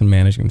trucks and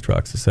managing the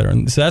trucks, et cetera.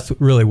 And so that's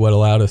really what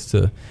allowed us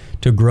to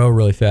grow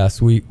really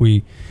fast.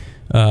 We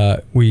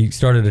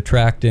started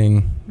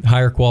attracting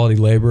higher quality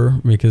labor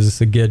because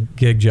it's a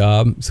gig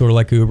job, sort of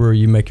like Uber.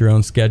 You make your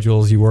own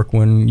schedules, you work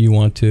when you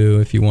want to,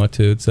 if you want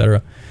to, et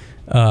cetera.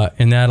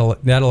 And that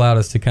allowed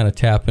us to kind of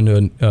tap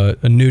into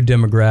a new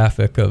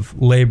demographic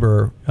of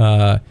labor,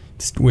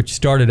 which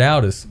started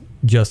out as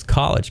just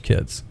college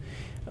kids,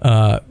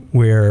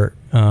 where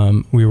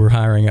we were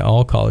hiring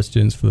all college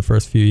students for the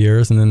first few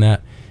years, and then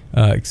that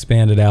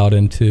expanded out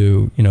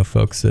into, you know,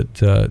 folks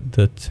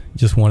that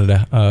just wanted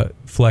a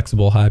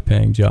flexible,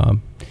 high-paying job.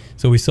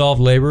 So we solved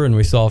labor and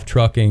we solved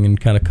trucking and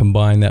kind of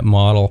combined that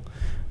model.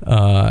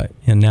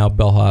 And now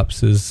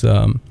Bellhops is,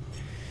 you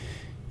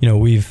know,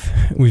 we've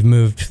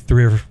moved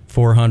 300,000 or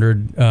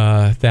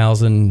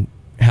 400,000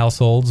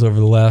 households over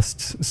the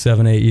last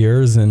 7-8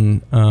 years,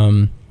 and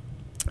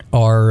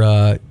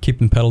are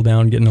keeping the pedal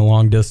down, getting a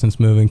long distance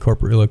moving,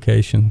 corporate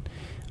relocation,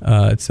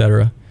 et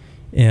cetera.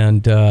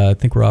 And I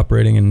think we're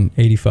operating in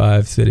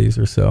 85 cities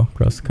or so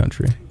across the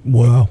country.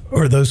 Wow.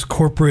 Are those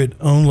corporate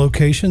owned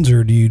locations,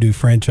 or do you do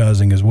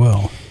franchising as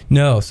well?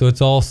 No, so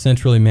it's all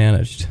centrally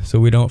managed. So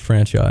we don't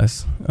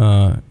franchise,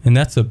 and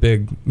that's a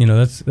big, you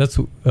know, that's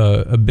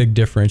a big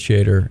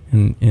differentiator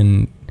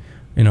in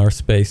our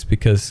space,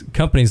 because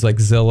companies like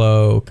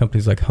Zillow,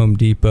 companies like Home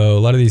Depot,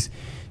 a lot of these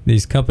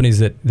companies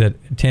that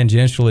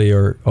tangentially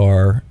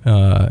are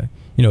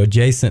you know,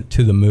 adjacent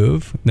to the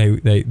move.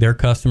 Their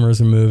customers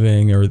are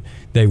moving, or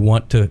they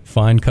want to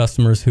find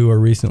customers who are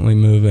recently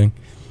moving.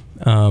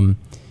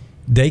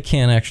 They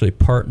can't actually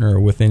partner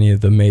with any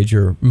of the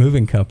major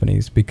moving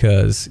companies,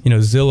 because, you know,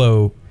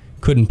 Zillow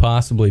couldn't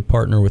possibly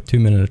partner with 2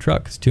 Minute a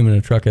Truck, because 2 Minute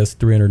a Truck has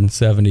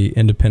 370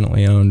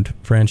 independently owned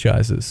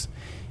franchises.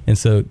 And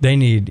so they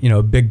need, you know,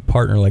 a big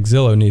partner like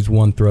Zillow needs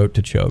one throat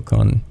to choke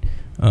on,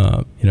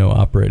 you know,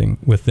 operating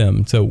with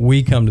them. So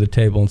we come to the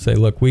table and say,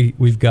 look,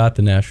 we've got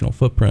the national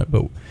footprint,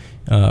 but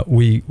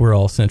we're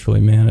all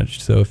centrally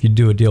managed. So if you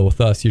do a deal with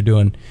us, you're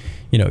doing,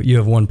 you know, you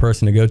have one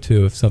person to go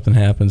to if something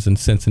happens in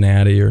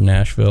Cincinnati or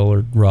Nashville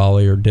or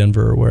Raleigh or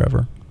Denver or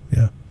wherever.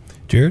 Yeah.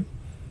 Jared?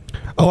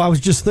 Oh, I was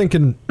just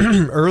thinking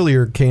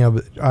earlier,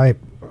 Cam,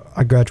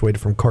 I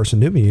graduated from Carson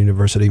Newman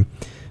University.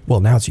 Well,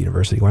 now it's a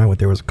university. When I went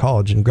there, it was a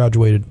college, and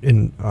graduated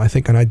in, I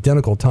think, an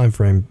identical time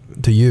frame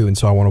to you. And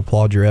so I want to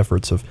applaud your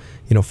efforts of,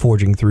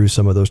 forging through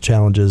some of those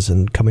challenges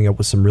and coming up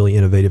with some really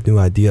innovative new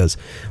ideas.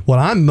 What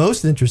I'm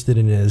most interested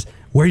in is,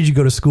 where did you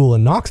go to school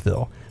in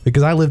Knoxville?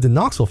 Because I lived in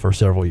Knoxville for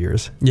several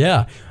years.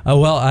 Yeah.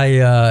 Well,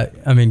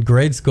 I mean,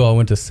 grade school, I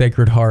went to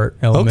Sacred Heart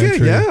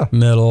Elementary,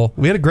 middle.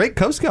 We had a great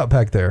Cub Scout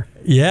pack there.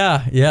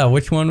 Yeah.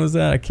 Which one was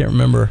that? I can't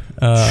remember.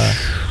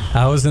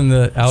 I was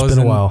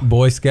in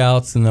Boy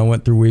Scouts, and I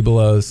went through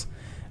Webelos,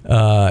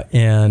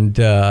 and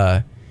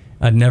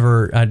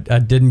I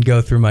didn't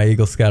go through my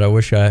Eagle Scout. I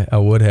wish I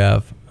would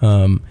have.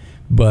 So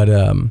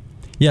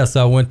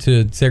I went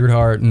to Sacred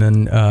Heart, and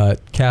then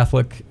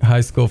Catholic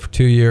high school for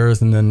 2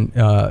 years, and then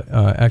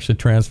actually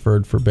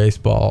transferred for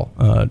baseball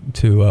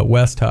to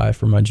West High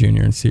for my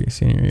junior and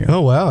senior year.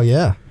 Oh, wow,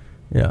 yeah.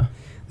 Yeah.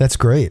 That's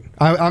great.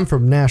 I'm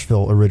from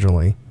Nashville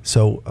originally,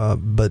 so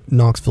but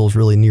Knoxville is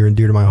really near and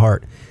dear to my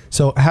heart.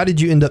 So how did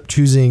you end up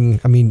choosing,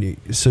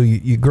 so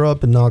you grow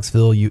up in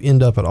Knoxville, you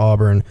end up at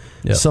Auburn,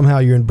 Yep. Somehow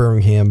you're in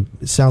Birmingham,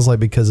 it sounds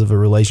like because of a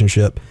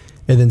relationship,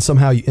 and then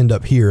somehow you end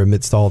up here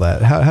amidst all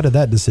that. How did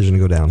that decision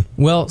go down?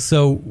 Well,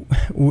 so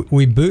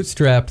we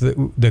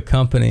bootstrapped the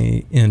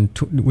company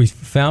we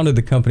founded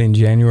the company in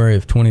January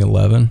of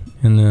 2011,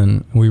 and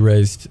then we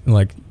raised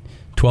like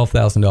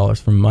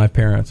 $12,000 from my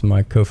parents and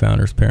my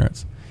co-founders'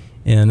 parents.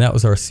 And that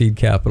was our seed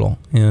capital.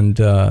 And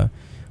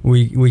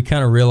we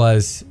kind of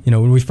realized,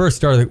 when we first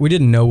started, we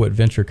didn't know what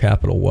venture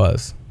capital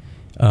was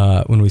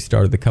when we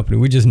started the company.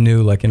 We just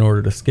knew, like, in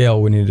order to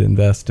scale, we needed to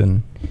invest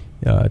in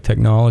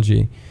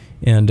technology.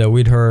 And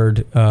we'd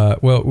heard,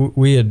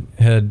 we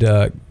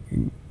had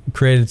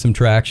created some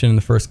traction in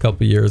the first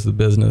couple of years of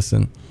the business,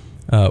 and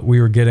we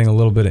were getting a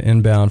little bit of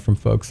inbound from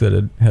folks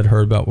that had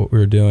heard about what we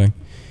were doing.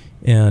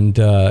 And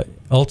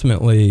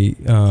ultimately,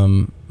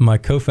 my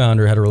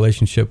co-founder had a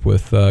relationship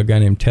with a guy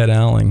named Ted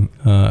Alling,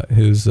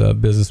 who's a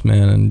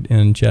businessman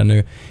in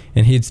Chattanooga,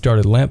 and he'd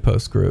started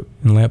Lamppost Group.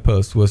 And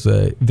Lamppost was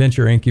a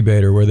venture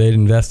incubator where they'd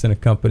invest in a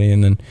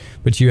company,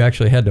 but you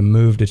actually had to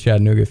move to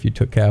Chattanooga if you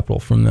took capital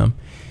from them.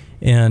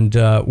 And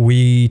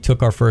we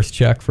took our first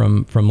check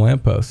from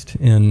Lamppost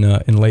in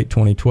late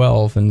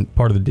 2012, and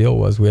part of the deal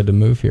was we had to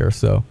move here.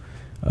 So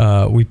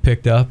we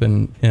picked up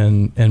and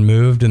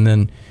moved, and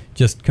then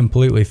just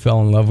completely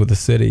fell in love with the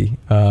city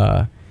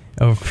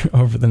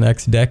over the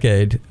next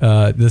decade.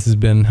 This has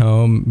become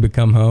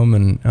home,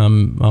 and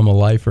I'm a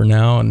lifer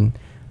now, and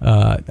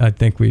I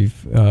think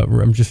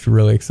I'm just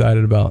really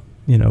excited about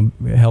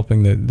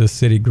helping the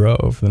city grow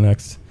over the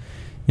next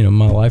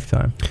my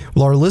lifetime.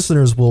 Well, our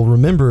listeners will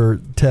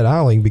remember Ted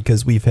Alling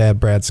because we've had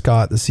Brad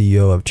Scott, the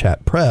CEO of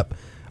Chat Prep,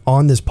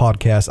 on this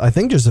podcast, I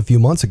think just a few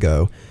months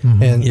ago.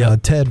 Mm-hmm.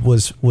 And Ted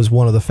was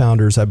one of the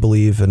founders, I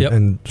believe,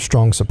 and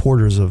strong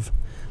supporters of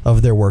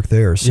their work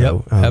there.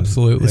 So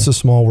absolutely. It's a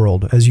small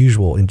world, as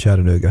usual, in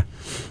Chattanooga.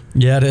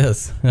 Yeah, it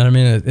is. And I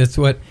mean, it's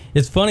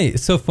funny.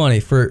 It's so funny.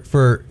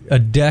 For a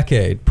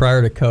decade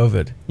prior to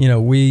COVID,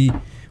 we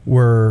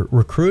were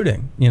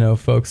recruiting,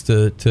 folks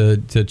to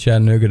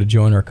Chattanooga to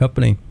join our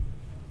company.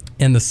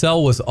 And the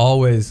sell was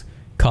always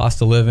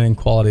cost of living,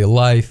 quality of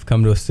life,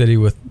 come to a city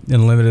with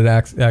unlimited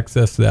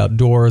access to the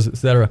outdoors, et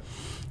cetera.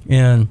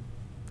 And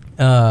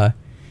like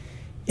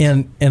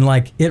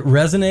it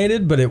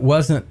resonated, but it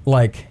wasn't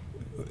like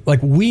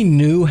we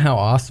knew how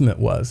awesome it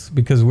was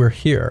because we're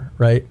here,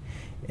 right?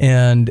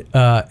 And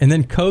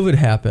then COVID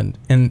happened,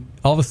 and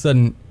all of a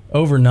sudden,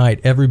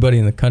 overnight, everybody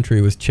in the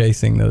country was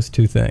chasing those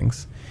two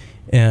things.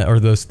 Or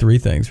those three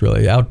things,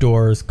 really: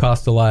 outdoors,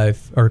 cost of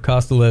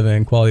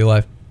living, quality of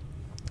life,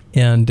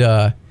 and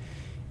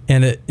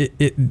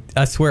it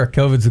I swear,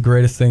 COVID's the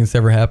greatest thing that's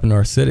ever happened to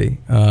our city,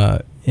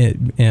 I'm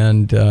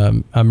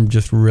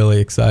just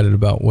really excited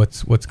about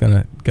what's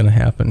gonna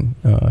happen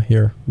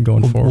here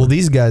going forward. Well,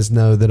 these guys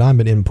know that I'm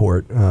an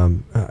import.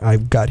 I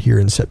got here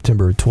in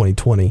September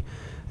 2020,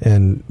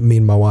 and me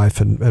and my wife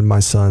and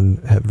my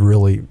son have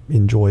really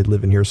enjoyed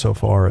living here so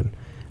far, and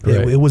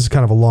it was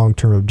kind of a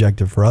long-term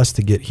objective for us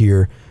to get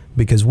here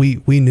because we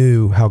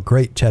knew how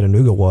great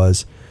Chattanooga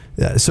was.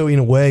 So in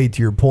a way,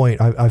 to your point,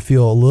 I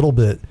feel a little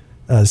bit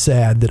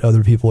sad that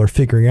other people are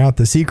figuring out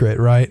the secret,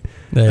 right?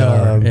 They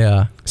are,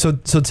 yeah. So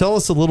tell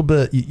us a little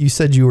bit. You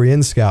said you were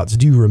in Scouts.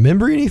 Do you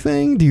remember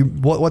anything?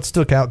 What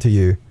stuck out to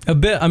you? A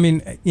bit. I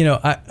mean,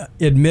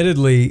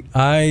 admittedly,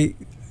 I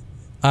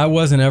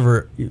wasn't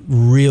ever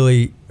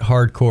really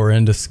hardcore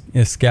into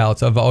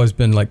Scouts. I've always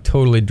been like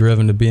totally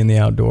driven to be in the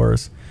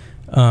outdoors.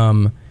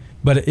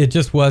 But it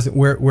just wasn't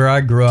where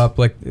I grew up.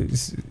 Like,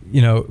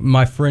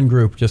 my friend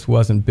group just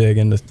wasn't big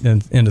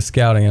into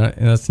scouting,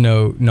 and that's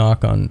no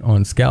knock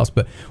on Scouts.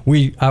 But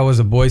I was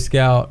a Boy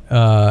Scout,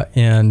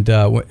 and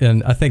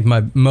I think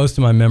most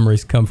of my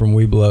memories come from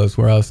Webelos,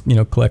 where I was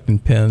collecting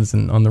pins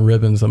and on the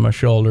ribbons on my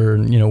shoulder,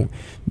 and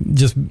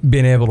just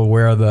being able to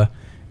wear the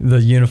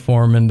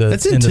uniform into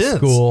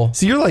school.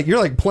 So you're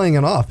like playing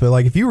it off, but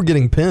like if you were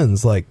getting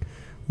pins, like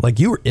Like,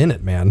 you were in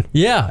it, man.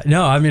 Yeah,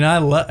 no, I mean,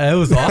 it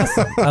was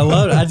awesome. I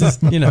loved it. I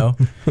just,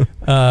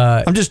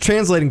 I'm just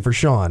translating for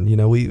Sean.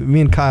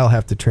 Me and Kyle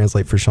have to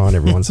translate for Sean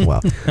every once in a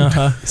while.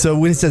 So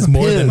when he says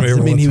More pins, than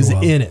every I mean, he once was in a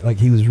while. in it. Like,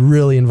 he was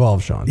really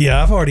involved, Sean.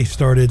 Yeah, I've already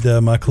started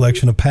my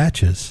collection of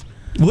patches.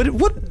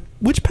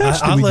 Which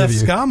patch I did we left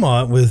give you?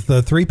 Skymont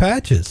with 3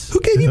 patches. Who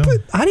gave you?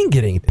 I didn't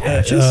get any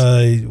patches.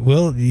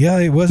 Well, yeah,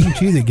 it wasn't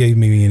you that gave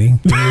me any.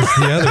 It was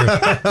the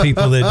other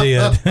people that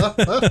did.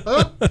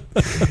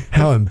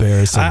 How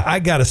embarrassing. I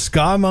got a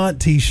Skymont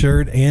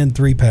T-shirt and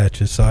 3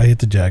 patches, so I hit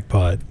the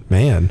jackpot.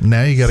 Man.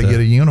 Now you got to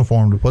get a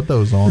uniform to put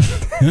those on.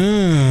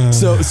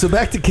 So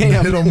back to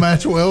Cam. It'll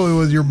match well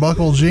with your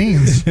buckle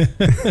jeans.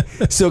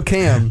 So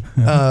Cam,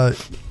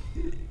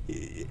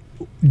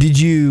 did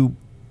you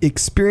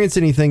experience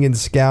anything in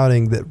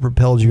scouting that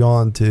propelled you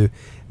on to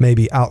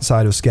maybe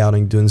outside of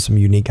scouting doing some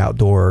unique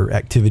outdoor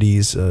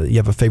activities? You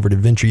have a favorite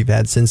adventure you've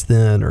had since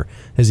then, or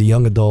as a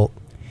young adult?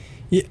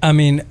 Yeah, I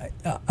mean,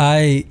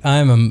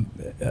 I'm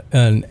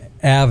an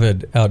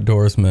avid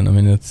outdoorsman. I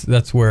mean,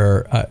 that's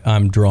where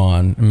I'm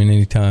drawn. I mean,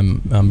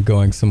 anytime I'm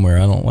going somewhere,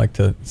 I don't like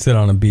to sit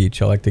on a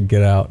beach. I like to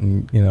get out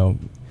and,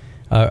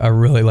 I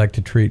really like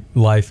to treat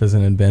life as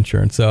an adventure.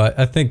 And so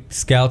I think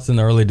scouts in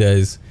the early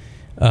days,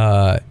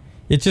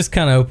 it just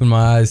kind of opened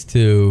my eyes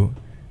to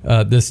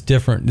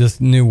this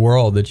new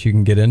world that you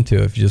can get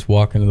into if you just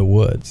walk into the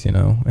woods,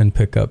 and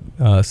pick up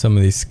some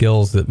of these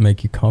skills that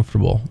make you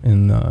comfortable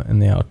in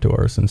the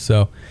outdoors. And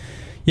so,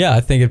 yeah,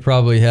 I think it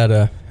probably had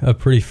a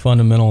pretty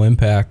fundamental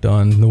impact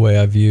on the way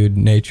I viewed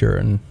nature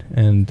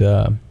and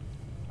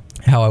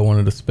how I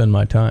wanted to spend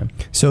my time.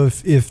 So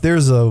if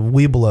there's a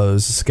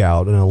Webelos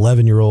scout, an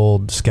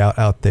 11-year-old scout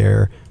out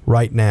there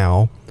right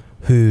now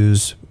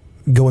who's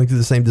going through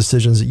the same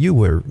decisions that you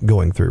were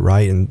going through,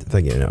 right? And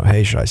thinking,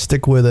 hey, should I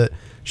stick with it?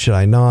 Should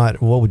I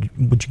not? What would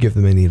you give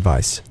them any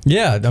advice?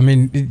 Yeah, I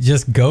mean,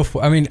 just go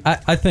for. I mean,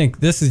 I think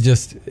this is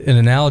just an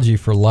analogy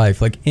for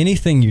life. Like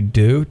anything you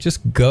do,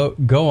 just go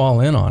all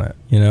in on it.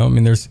 I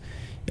mean, there's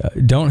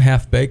don't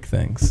half-bake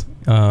things.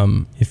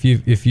 If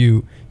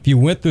you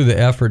went through the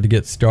effort to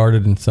get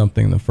started in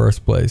something in the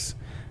first place,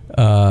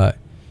 and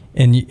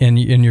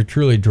you're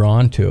truly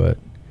drawn to it,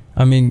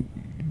 I mean,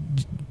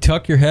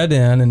 tuck your head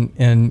in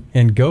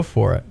and go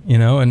for it.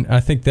 And I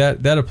think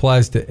that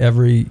applies to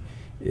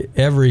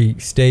every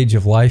stage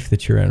of life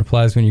that you're in. It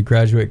applies when you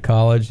graduate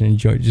college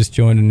and you just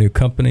join a new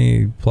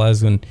company. It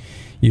applies when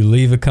you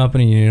leave a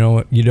company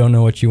and you don't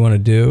know what you want to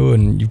do,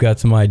 and you've got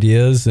some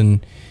ideas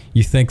and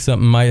you think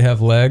something might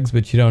have legs,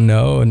 but you don't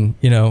know. And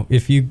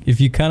if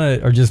you kind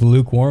of are just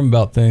lukewarm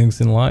about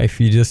things in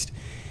life, you just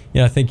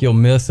I think you'll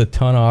miss a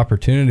ton of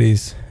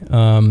opportunities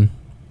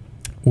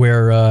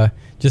where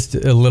just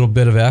a little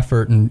bit of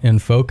effort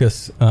and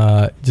focus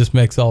just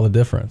makes all the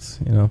difference.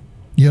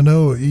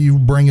 You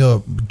bring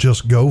up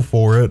just go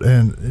for it,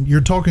 and you're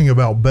talking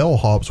about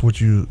bellhops,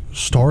 which you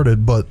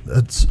started, but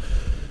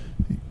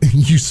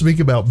you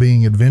speak about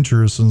being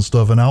adventurous and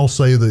stuff, and I'll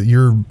say that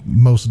you're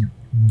most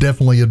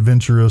definitely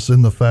adventurous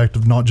in the fact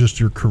of not just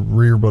your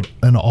career, but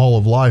in all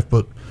of life,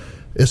 but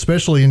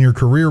especially in your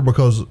career,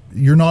 because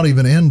you're not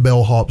even in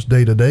bellhops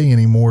day to day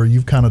anymore.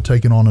 You've kind of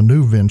taken on a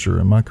new venture.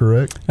 Am I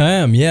correct? I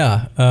am.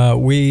 Yeah.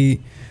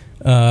 We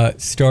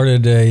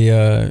started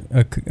a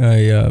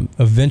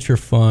venture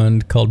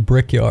fund called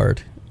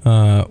Brickyard,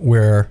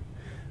 where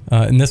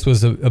and this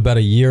was about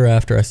a year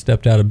after I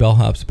stepped out of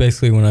bellhops.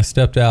 Basically, when I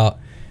stepped out,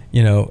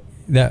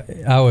 that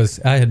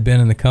I had been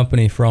in the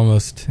company for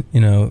almost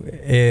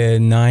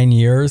 9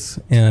 years,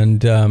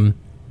 and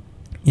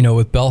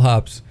with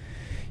bellhops,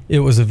 it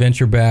was a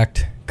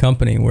venture-backed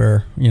company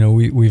where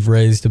we've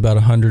raised about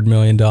 $100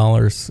 million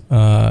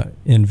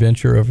in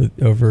venture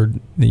over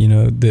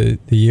the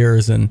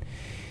years, and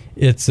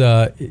it's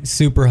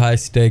super high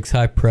stakes,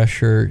 high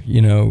pressure.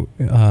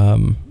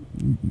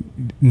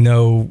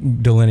 No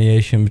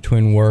delineation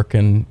between work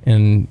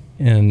and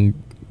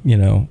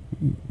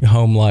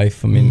home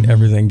life. I mean,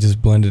 everything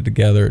just blended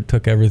together. It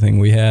took everything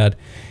we had.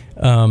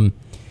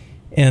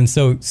 And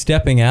so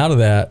stepping out of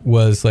that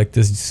was like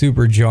this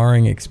super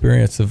jarring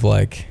experience of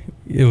like,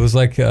 it was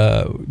like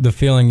the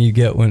feeling you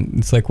get when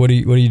it's like, what do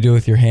you do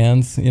with your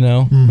hands,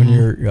 when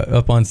you're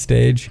up on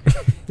stage?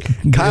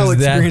 Kyle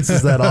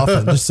experiences that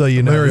often, just so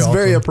you know. It's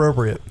very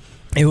appropriate.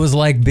 It was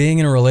like being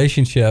in a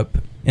relationship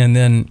and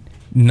then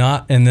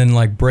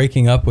like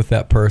breaking up with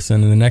that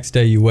person, and the next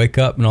day you wake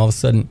up and all of a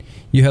sudden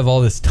you have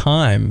all this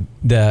time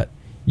that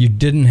you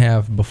didn't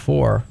have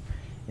before.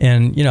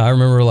 And I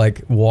remember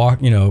like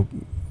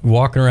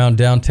walking around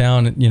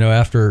downtown,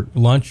 after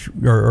lunch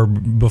or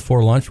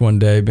before lunch one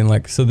day, being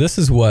like, so this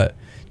is what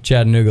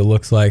Chattanooga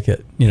looks like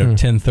at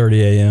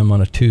 10:30 a.m.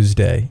 on a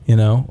Tuesday.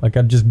 Like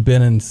I'd just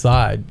been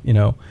inside,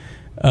 and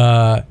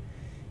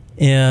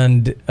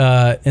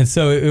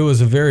so it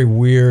was a very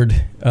weird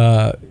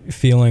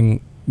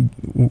feeling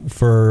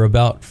for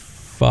about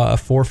 4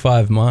 or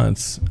 5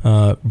 months.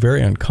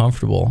 Very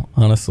uncomfortable,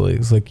 honestly. It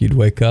was like you'd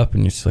wake up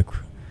and you're just like,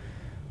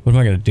 what am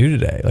I going to do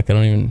today? Like I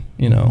don't even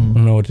I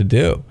don't know what to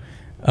do.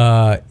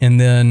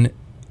 And then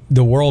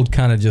the world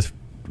kind of just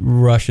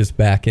rushes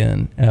back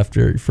in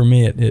after. For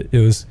me, it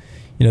was,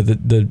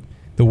 the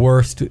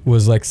worst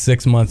was like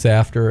 6 months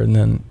after, and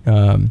then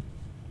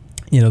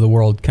the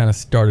world kind of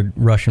started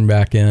rushing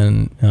back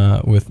in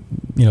with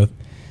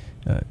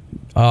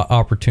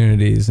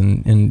opportunities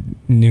and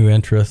new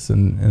interests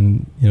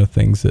and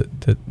things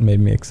that made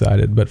me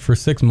excited. But for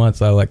 6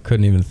 months, I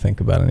couldn't even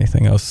think about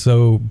anything. I was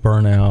so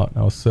burnt out.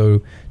 I was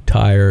so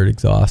tired,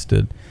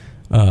 exhausted,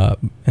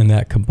 and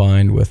that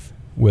combined with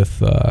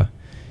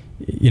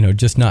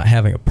just not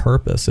having a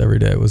purpose every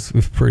day was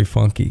pretty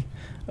funky.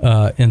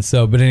 But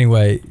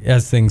anyway,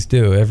 as things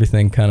do,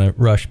 everything kind of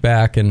rushed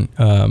back. And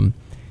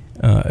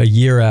a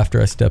year after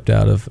I stepped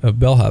out of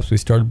Bellhops, we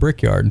started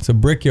Brickyard. And so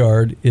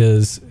Brickyard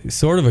is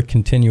sort of a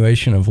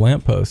continuation of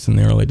Lampposts in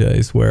the early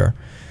days, where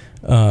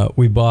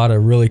we bought a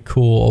really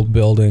cool old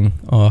building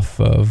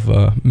off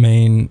of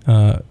Main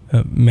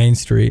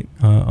Street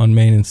on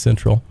Main and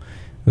Central.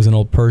 It was an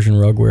old Persian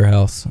rug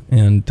warehouse,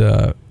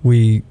 and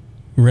we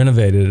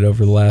renovated it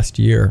over the last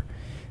year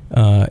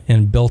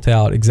and built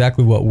out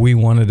exactly what we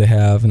wanted to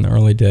have in the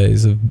early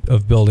days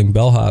of building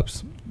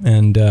Bellhops,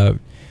 and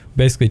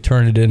basically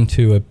turned it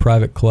into a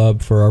private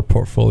club for our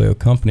portfolio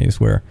companies,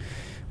 where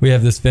we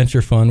have this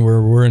venture fund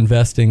where we're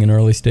investing in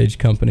early stage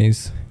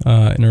companies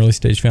and early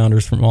stage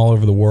founders from all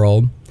over the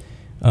world.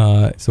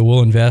 So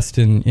we'll invest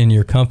in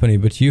your company,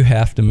 but you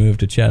have to move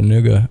to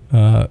Chattanooga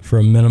for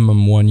a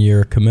minimum 1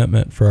 year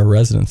commitment for our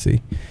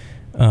residency,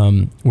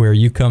 where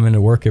you come into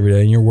work every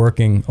day and you're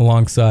working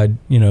alongside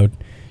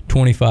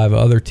 25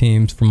 other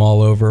teams from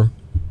all over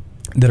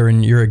that are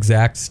in your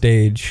exact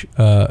stage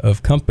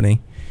of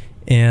company.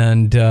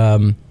 And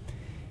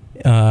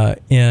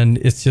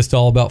it's just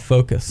all about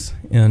focus,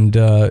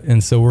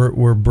 and so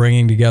we're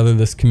bringing together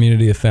this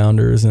community of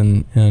founders,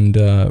 and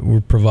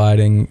we're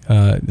providing.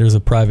 There's a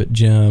private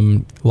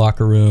gym,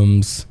 locker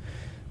rooms,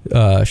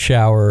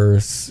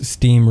 showers,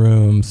 steam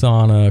room,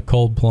 sauna,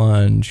 cold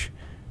plunge,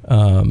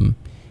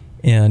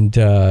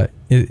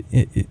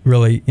 it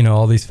really,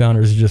 all these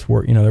founders just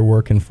work. They're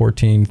working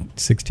 14,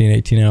 16,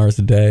 18 hours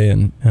a day,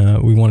 and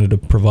we wanted to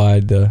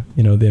provide the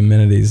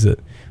amenities that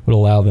would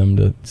allow them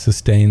to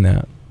sustain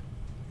that.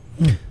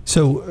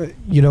 So,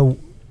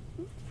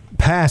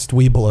 past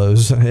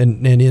Webelos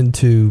and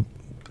into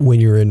when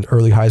you're in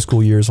early high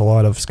school years, a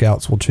lot of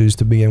scouts will choose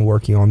to begin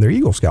working on their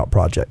Eagle Scout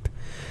project.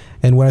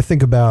 And when I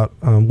think about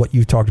what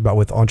you've talked about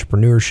with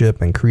entrepreneurship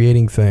and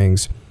creating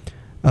things,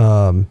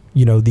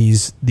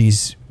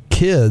 these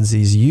kids,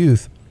 these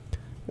youth,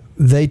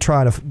 they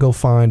try to go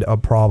find a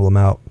problem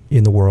out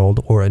in the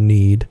world or a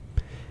need,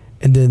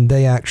 and then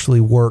they actually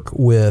work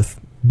with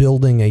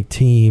building a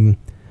team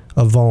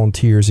of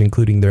volunteers,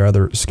 including their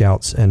other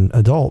scouts and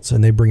adults,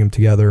 and they bring them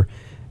together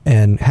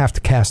and have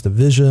to cast a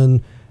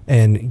vision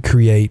and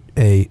create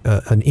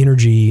an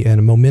energy and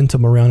a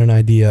momentum around an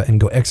idea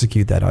and go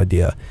execute that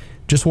idea.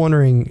 Just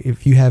wondering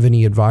if you have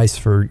any advice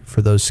for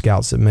those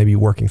scouts that may be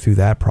working through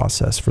that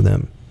process for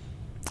them.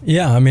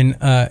 Yeah, I mean,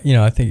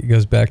 I think it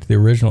goes back to the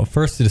original.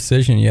 First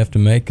decision you have to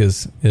make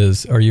is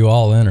are you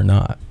all in or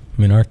not?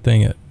 I mean, our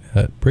thing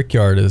at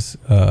Brickyard is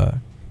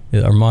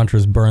our mantra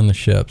is burn the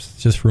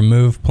ships. Just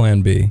remove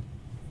plan B,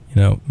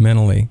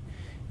 mentally.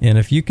 And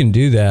if you can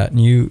do that, and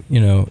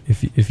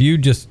if you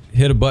just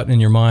hit a button in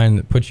your mind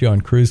that puts you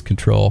on cruise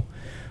control,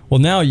 well,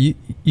 now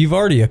you've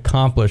already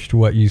accomplished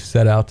what you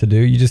set out to do.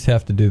 You just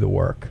have to do the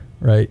work,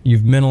 right?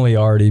 You've mentally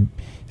already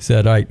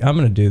said, all right, I'm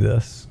going to do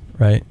this,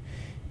 right?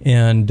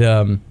 And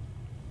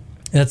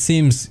that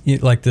seems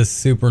like this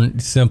super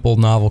simple,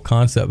 novel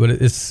concept, but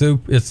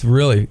it's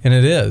really, and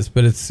it is,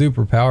 but it's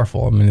super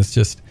powerful. I mean, it's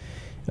just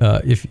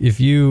if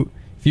you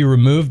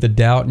remove the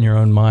doubt in your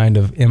own mind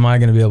of, am I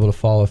going to be able to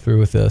follow through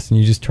with this, and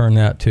you just turn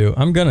that to,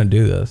 I'm going to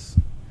do this,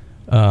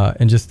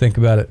 and just think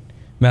about it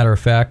matter of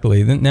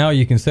factly, then now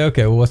you can say,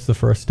 okay, well, what's the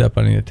first step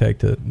I need to take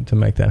to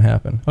make that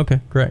happen? Okay,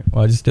 great.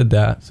 Well, I just did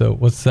that. So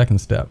what's the second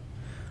step?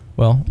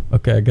 Well,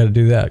 okay, I got to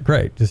do that.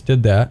 Great, just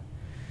did that.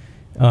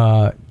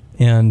 I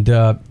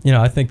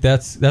think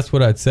that's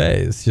what I'd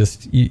say. It's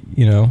just if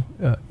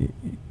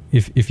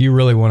you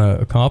really want to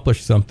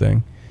accomplish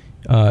something,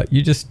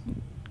 you just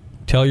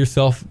tell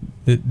yourself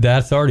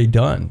that's already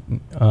done.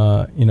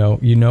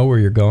 You know where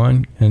you're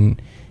going, and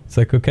it's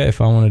like, okay,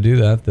 if I want to do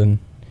that, then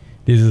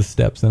these are the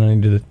steps that I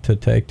need to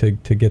take to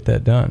get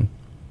that done.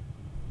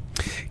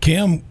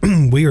 Cam,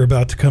 we are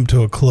about to come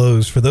to a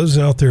close. For those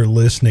out there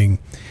listening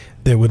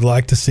that would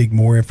like to seek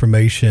more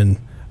information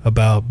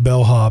about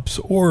Bellhops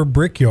or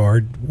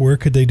Brickyard, where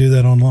could they do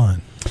that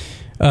online?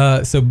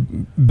 So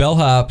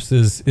Bellhops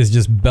is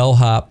just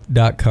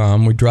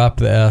bellhop.com. We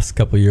dropped the S a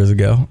couple of years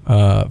ago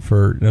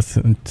that's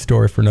a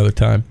story for another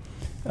time.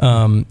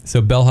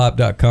 So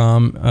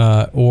bellhop.com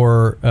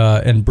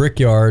and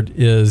Brickyard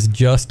is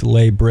just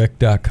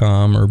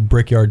laybrick.com, or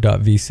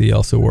brickyard.vc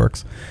also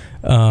works.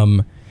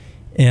 And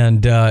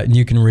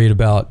you can read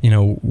about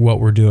what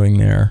we're doing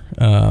there.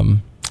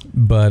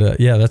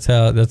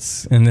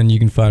 That's and then you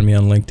can find me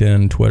on LinkedIn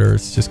and Twitter.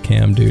 It's just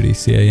Cam Doody,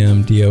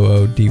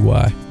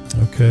 CamDoody.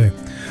 Okay.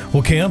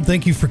 Well, Cam,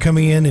 thank you for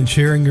coming in and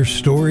sharing your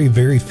story.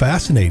 Very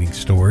fascinating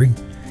story.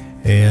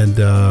 and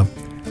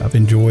I've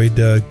enjoyed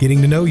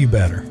getting to know you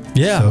better.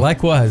 Yeah,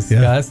 likewise,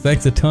 guys.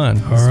 Thanks a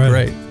ton. All right.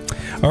 Great.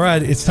 All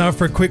right, it's time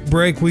for a quick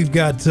break. We've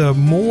got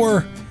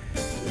more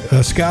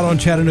Scout on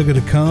Chattanooga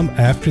to come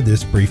after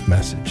this brief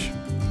message.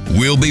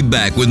 We'll be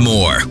back with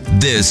more.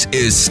 This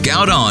is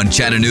Scout on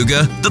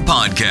Chattanooga, the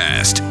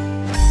podcast.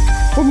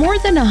 For more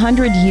than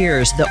 100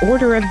 years, the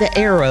Order of the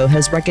Arrow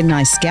has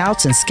recognized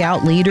scouts and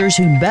scout leaders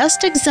who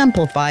best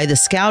exemplify the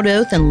Scout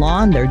Oath and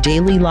law in their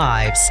daily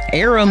lives.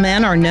 Arrow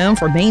men are known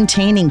for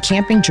maintaining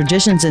camping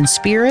traditions and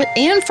spirit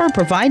and for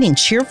providing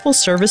cheerful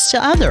service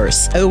to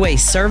others. OA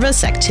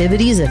service,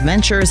 activities,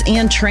 adventures,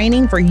 and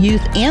training for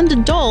youth and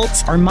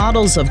adults are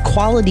models of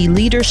quality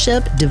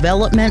leadership,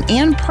 development,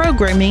 and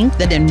programming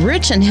that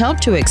enrich and help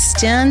to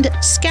extend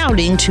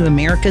scouting to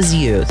America's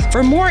youth.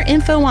 For more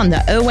info on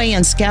the OA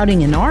and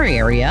scouting in our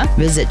area,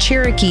 visit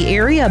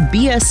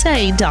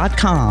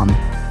CherokeeAreaBSA.com.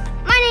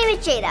 My name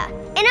is Jada,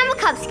 and I'm a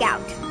Cub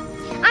Scout.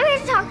 I'm here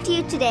to talk to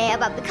you today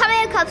about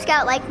becoming a Cub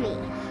Scout like me.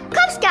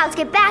 Cub Scouts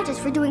get badges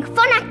for doing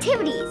fun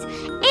activities,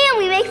 and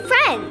we make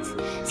friends.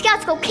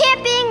 Scouts go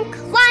camping,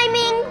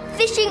 climbing,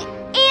 fishing,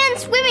 and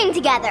swimming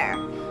together.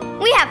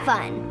 We have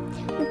fun.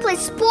 We play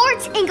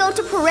sports and go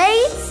to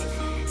parades.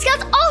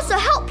 Scouts also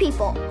help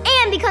people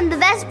and become the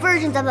best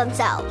versions of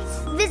themselves.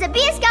 Visit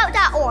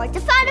beascout.org to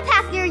find a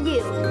path near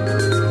you.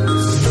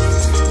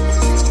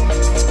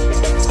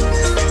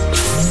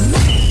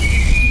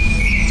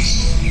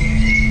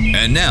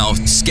 And now,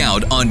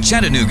 Scout on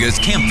Chattanooga's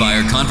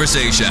Campfire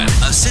Conversation.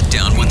 A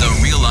sit-down with a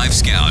real-life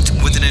scout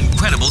with an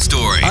incredible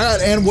story. All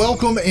right, and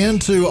welcome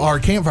into our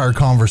Campfire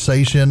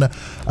Conversation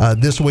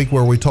this week,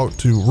 where we talk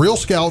to real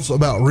scouts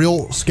about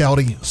real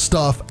scouty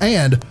stuff.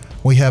 And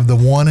we have the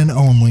one and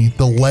only,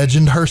 the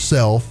legend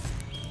herself.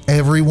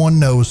 Everyone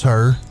knows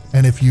her.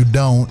 And if you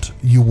don't,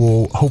 you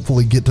will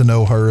hopefully get to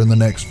know her in the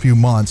next few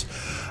months.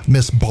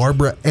 Miss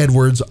Barbara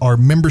Edwards, our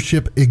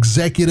membership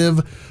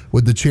executive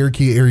with the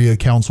Cherokee Area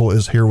Council,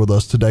 is here with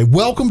us today.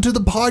 Welcome to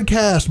the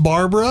podcast,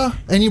 Barbara.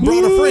 And you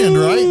brought a friend,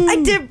 right? I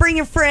did bring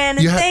a friend.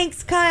 And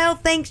thanks, Kyle.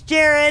 Thanks,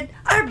 Jared.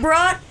 I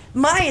brought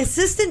my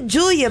assistant,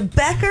 Julia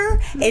Becker,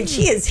 and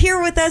she is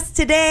here with us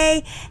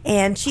today.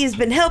 And she has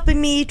been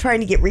helping me trying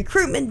to get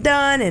recruitment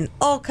done in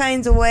all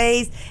kinds of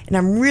ways. And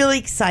I'm really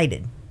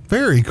excited.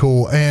 Very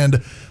cool.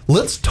 And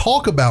let's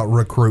talk about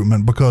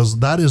recruitment, because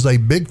that is a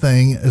big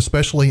thing,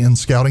 especially in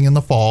scouting in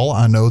the fall.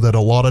 I know that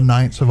a lot of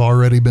nights have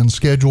already been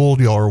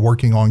scheduled. Y'all are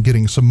working on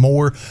getting some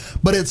more.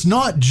 But it's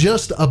not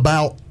just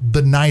about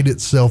the night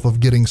itself of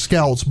getting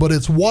scouts, but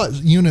it's what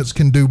units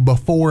can do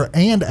before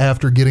and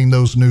after getting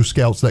those new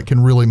scouts that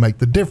can really make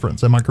the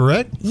difference. Am I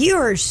correct? You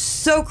are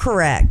so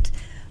correct.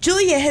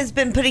 Julia has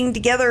been putting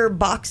together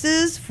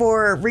boxes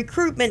for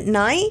recruitment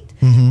night,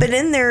 but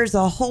then there's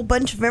a whole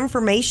bunch of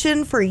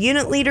information for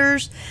unit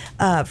leaders,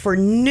 for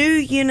new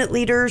unit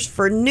leaders,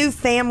 for new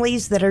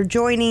families that are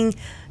joining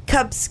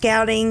Cub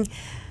Scouting.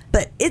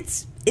 But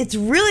it's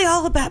really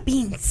all about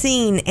being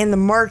seen and the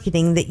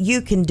marketing that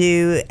you can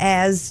do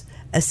as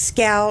a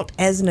scout,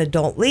 as an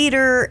adult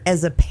leader,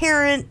 as a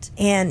parent,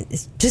 and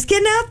just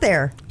getting out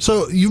there.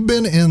 So you've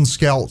been in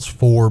scouts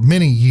for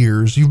many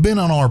years. You've been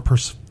on our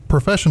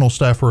professional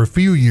staff for a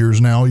few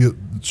years now.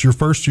 It's your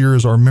first year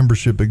as our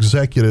membership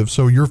executive,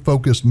 so you're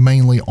focused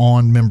mainly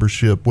on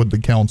membership with the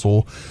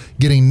council,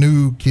 getting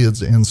new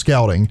kids in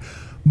scouting.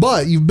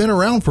 But you've been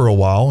around for a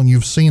while, and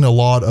you've seen a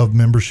lot of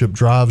membership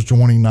drives,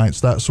 joining nights,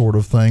 that sort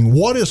of thing.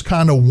 What is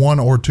kind of one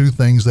or two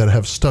things that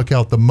have stuck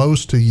out the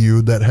most to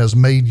you that has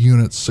made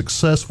units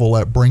successful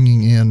at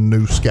bringing in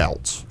new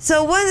scouts?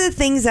 So one of the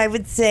things I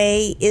would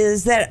say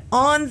is that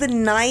on the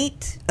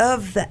night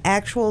of the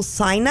actual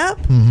sign-up,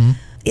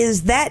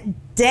 is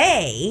that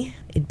day,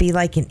 it'd be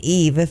like an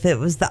eve if it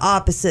was the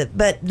opposite,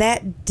 but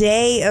that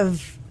day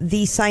of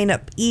the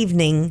sign-up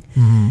evening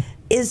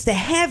is to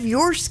have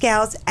your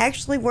scouts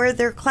actually wear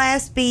their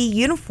Class B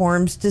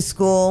uniforms to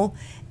school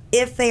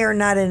if they are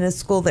not in a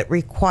school that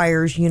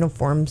requires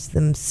uniforms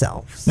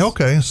themselves.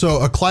 Okay,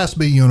 so a Class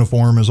B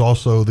uniform is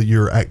also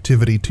your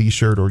activity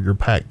T-shirt or your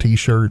pack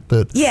T-shirt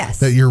that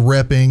you're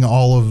repping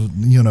all of,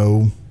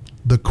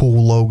 the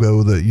cool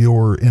logo that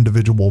your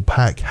individual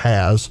pack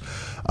has.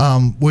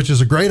 Which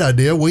is a great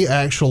idea. We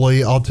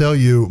actually, I'll tell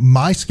you,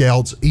 my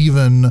scouts,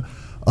 even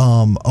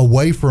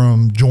away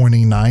from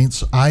joining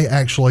nights, I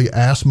actually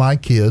ask my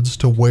kids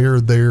to wear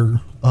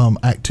their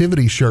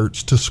activity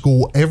shirts to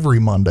school every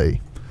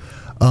Monday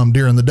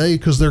during the day,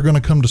 because they're going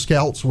to come to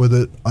scouts with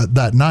it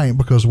that night,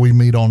 because we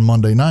meet on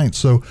Monday nights.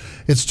 So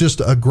it's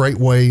just a great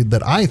way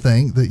that I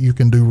think that you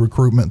can do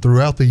recruitment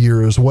throughout the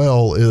year as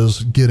well,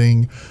 is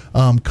getting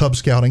Cub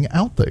Scouting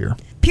out there.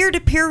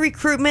 Peer-to-peer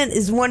recruitment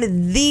is one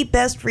of the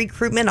best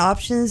recruitment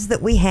options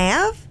that we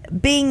have.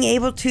 Being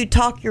able to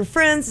talk your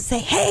friends and say,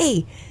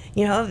 hey,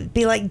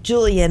 be like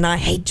Julia and I.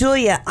 Hey,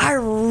 Julia, I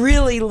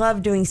really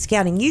love doing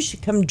scouting. You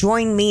should come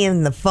join me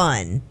in the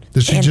fun.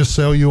 Did she just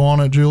sell you on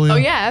it, Julia? Oh,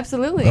 yeah,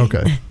 absolutely.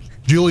 Okay.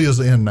 Julia's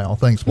in now.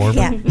 Thanks,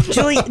 Barbara. Yeah,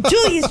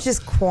 Julia's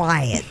just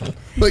quiet.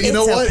 But you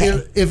know what?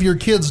 Okay. If your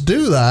kids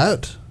do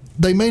that,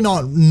 they may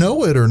not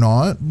know it or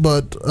not,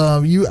 but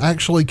you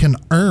actually can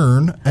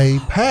earn a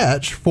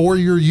patch for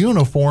your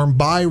uniform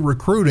by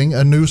recruiting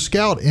a new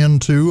scout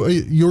into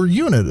your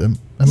unit. Am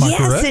I correct?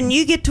 Yes, and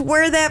you get to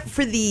wear that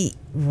for the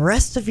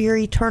rest of your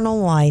eternal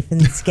life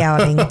in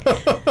scouting.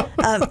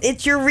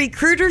 It's your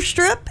recruiter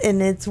strip,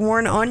 and it's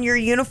worn on your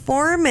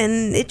uniform,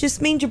 and it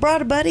just means you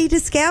brought a buddy to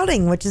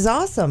scouting, which is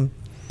awesome.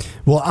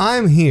 Well,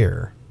 I'm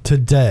here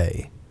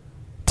today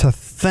to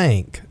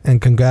thank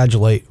and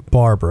congratulate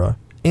Barbara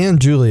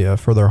and Julia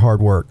for their hard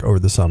work over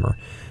the summer.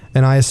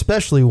 And I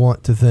especially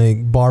want to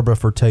thank Barbara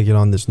for taking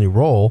on this new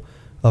role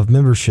of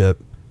membership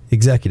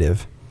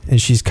executive.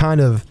 And she's kind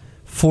of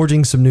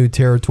forging some new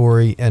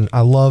territory. And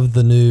I love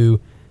the new,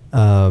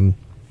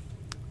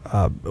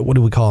 what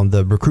do we call them?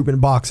 The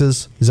recruitment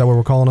boxes. Is that what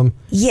we're calling them?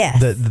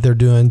 Yes. That they're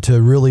doing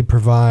to really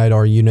provide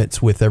our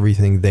units with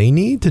everything they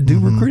need to do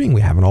recruiting.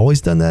 We haven't always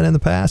done that in the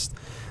past.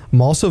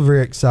 I'm also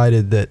very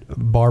excited that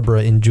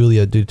Barbara and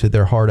Julia, due to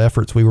their hard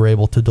efforts, we were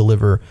able to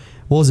deliver.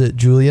 What was it,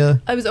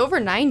 Julia? I was over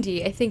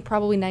 90. I think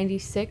probably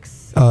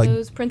 96 of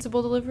those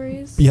principal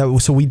deliveries. Yeah,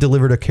 so we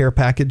delivered a care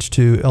package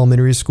to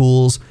elementary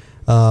schools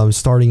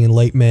starting in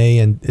late May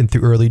and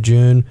through early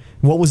June.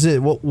 What was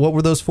it? What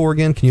were those for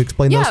again? Can you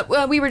explain those?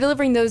 Yeah, we were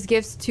delivering those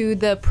gifts to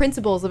the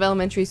principals of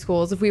elementary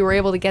schools. If we were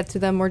able to get to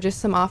them, or just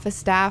some office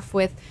staff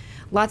with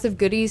lots of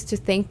goodies to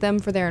thank them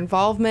for their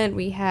involvement.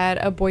 We had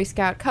a Boy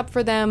Scout cup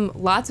for them,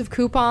 lots of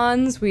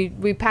coupons.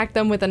 We packed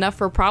them with enough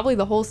for probably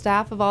the whole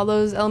staff of all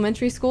those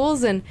elementary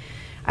schools. And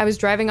I was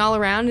driving all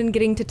around and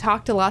getting to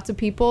talk to lots of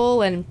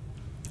people. And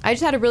I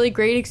just had a really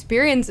great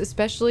experience,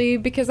 especially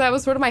because that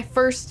was sort of my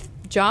first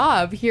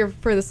job here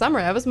for the summer.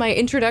 That was my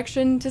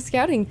introduction to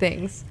scouting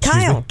things.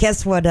 Kyle,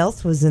 guess what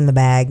else was in the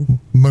bag?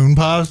 Moon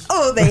pies?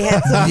 Oh, they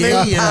had some moon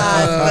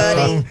pies,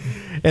 buddy.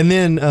 And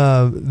then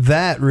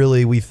that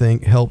really, we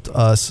think, helped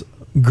us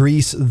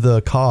grease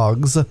the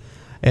cogs.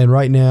 And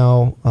right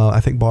now, I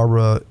think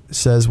Barbara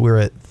says we're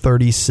at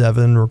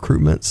 37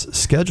 recruitments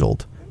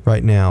scheduled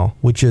right now,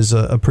 which is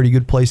a pretty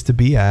good place to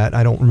be at.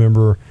 I don't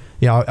remember.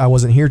 Yeah, I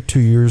wasn't here 2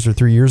 years or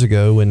 3 years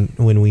ago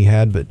when we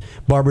had, but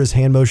Barbara's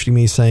hand motioning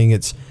me saying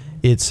it's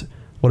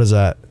what is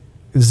that?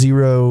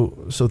 0,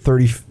 so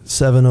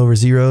 37 over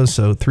 0,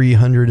 so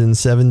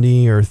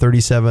 370 or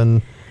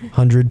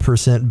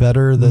 3,700%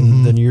 better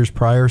than years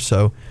prior.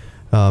 So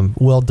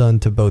well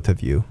done to both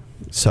of you.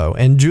 So,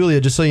 and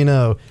Julia, just so you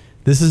know,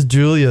 this is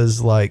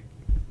Julia's, like,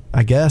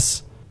 I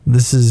guess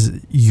this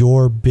is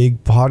your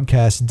big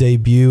podcast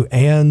debut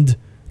and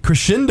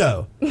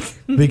crescendo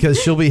because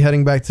she'll be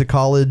heading back to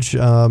college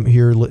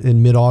here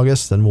in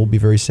mid-August, and we'll be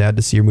very sad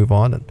to see her move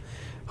on, and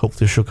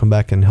hopefully she'll come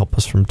back and help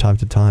us from time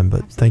to time.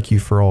 But thank you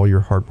for all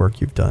your hard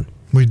work you've done.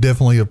 We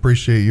definitely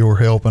appreciate your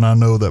help, and I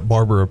know that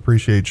Barbara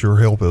appreciates your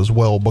help as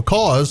well.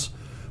 Because,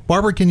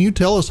 Barbara, can you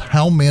tell us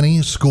how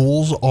many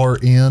schools are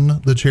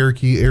in the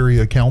Cherokee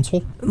Area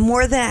Council?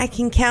 More than I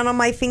can count on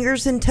my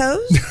fingers and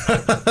toes.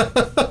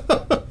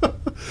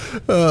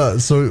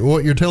 So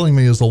what you're telling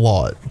me is a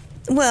lot.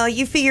 Well,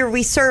 you figure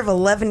we serve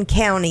 11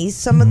 counties.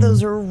 Some of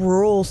those are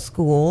rural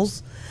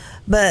schools,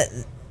 but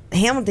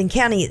Hamilton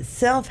County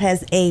itself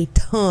has a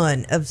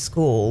ton of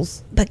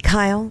schools. But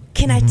Kyle,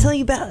 can I tell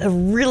you about a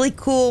really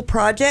cool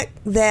project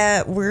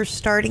that we're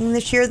starting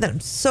this year that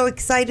I'm so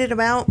excited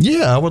about?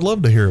 Yeah, I would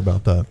love to hear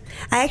about that.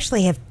 I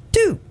actually have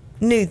 2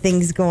 new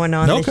things going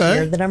on this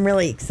year that I'm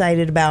really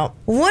excited about.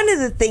 One of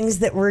the things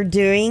that we're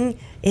doing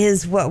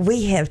is what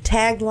we have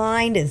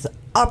taglined as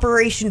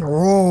Operation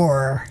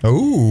Roar.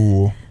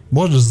 Oh,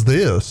 what is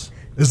this?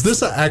 Is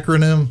this an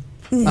acronym?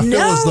 I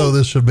feel as though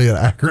this should be an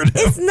acronym.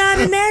 It's not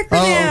an acronym.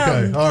 Oh,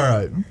 okay. All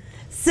right.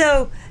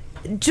 So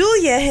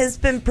Julia has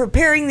been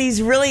preparing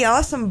these really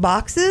awesome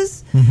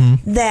boxes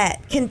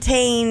that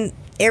contain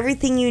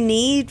everything you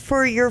need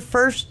for your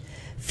first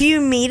few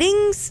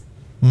meetings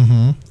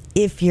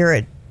if you're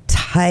a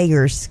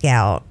Tiger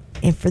Scout.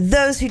 And for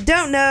those who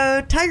don't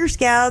know, Tiger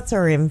Scouts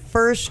are in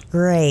first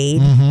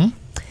grade.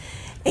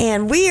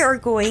 And we are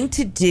going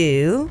to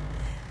do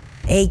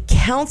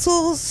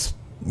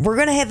we're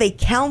going to have a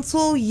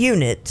council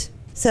unit.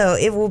 So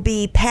it will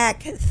be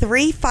pack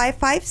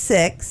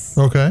 3556.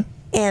 Okay.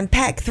 And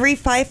pack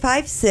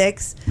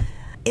 3556,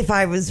 if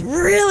I was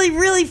really,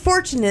 really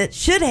fortunate,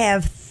 should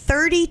have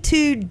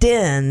 32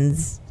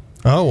 dens.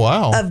 Oh,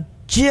 wow. Of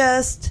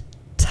just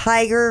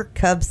Tiger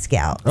Cub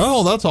Scouts.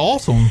 Oh, that's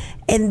awesome.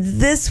 And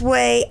this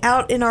way,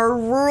 out in our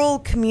rural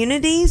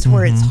communities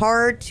where it's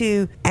hard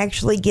to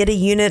actually get a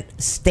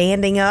unit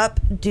standing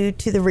up due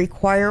to the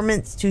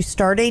requirements to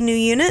start a new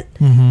unit,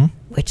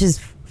 which is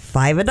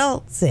 5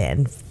 adults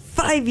and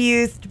 5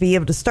 youth to be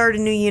able to start a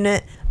new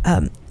unit.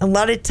 A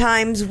lot of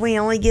times we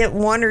only get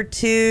 1 or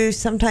 2,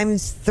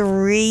 sometimes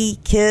 3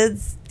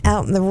 kids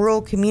out in the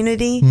rural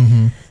community.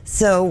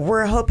 So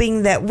we're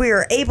hoping that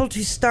we're able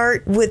to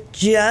start with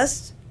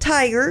just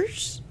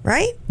tigers,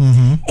 right?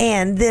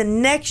 And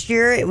then next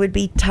year it would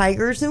be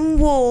tigers and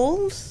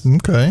wolves.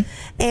 Okay.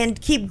 And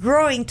keep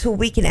growing till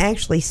we can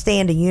actually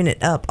stand a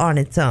unit up on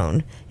its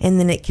own, and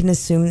then it can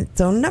assume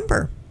its own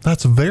number.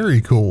 That's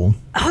very cool.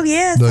 Oh,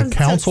 yes. The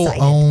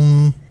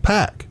council-owned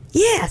pack.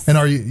 Yes. And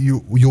are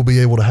you'll be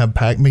able to have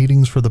pack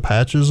meetings for the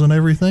patches and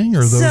everything, or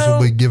those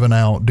will be given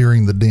out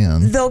during the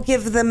den? They'll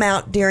give them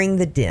out during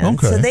the den.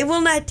 Okay. So they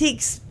will not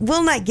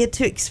get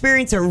to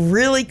experience a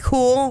really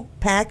cool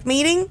pack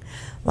meeting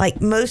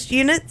like most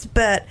units,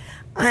 but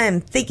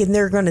I'm thinking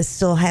they're going to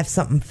still have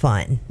something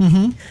fun.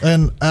 Mm-hmm.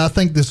 And I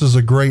think this is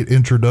a great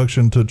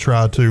introduction to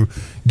try to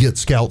get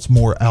scouts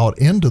more out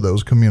into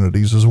those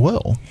communities as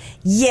well.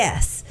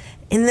 Yes.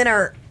 And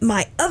then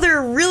my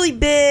other really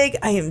big,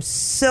 I am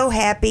so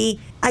happy.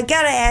 I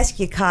got to ask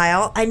you,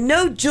 Kyle, I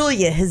know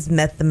Julia has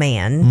met the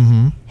man.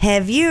 Mm-hmm.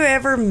 Have you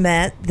ever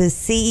met the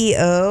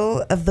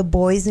CEO of the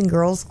Boys and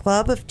Girls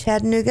Club of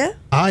Chattanooga?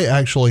 I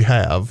actually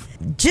have.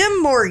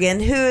 Jim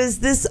Morgan, who is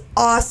this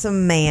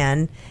awesome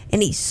man,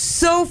 and he's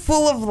so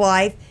full of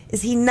life.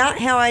 Is he not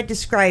how I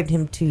described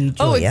him to you,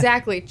 Julia? Oh,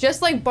 exactly.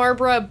 Just like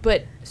Barbara,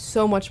 but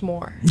so much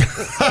more.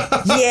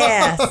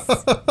 Yes.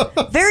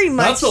 Very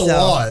much That's a so.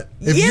 lot.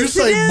 If Yes, you it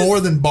say is. more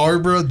than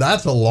Barbara,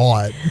 that's a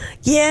lot.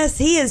 Yes,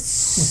 he is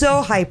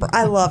so hyper.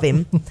 I love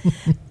him.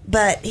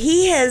 But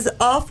he has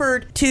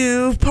offered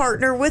to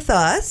partner with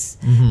us,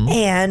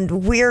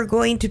 and we're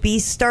going to be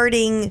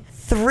starting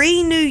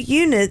 3 new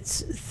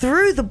units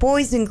through the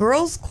Boys and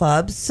Girls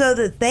Club so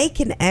that they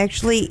can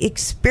actually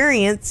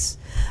experience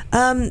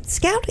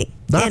scouting.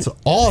 That's And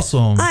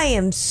awesome. I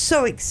am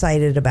so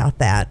excited about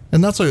that.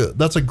 And that's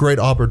a great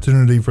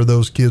opportunity for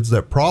those kids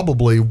that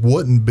probably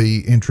wouldn't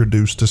be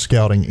introduced to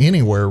scouting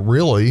anywhere,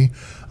 really,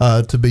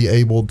 to be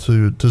able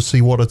to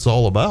see what it's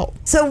all about.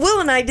 So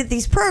Will and I did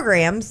these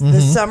programs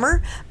this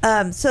summer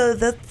so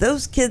that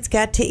those kids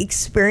got to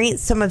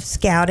experience some of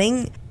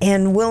scouting.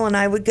 And Will and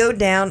I would go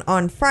down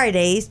on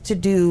Fridays to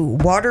do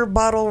water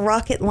bottle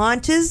rocket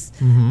launches,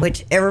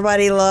 which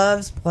everybody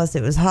loves. Plus,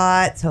 it was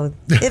hot, so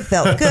it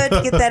felt good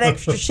to get that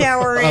extra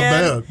shower in.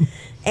 I bet.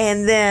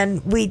 And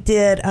then we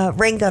did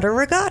rain gutter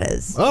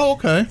regattas. Oh,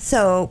 okay.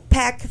 So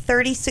Pack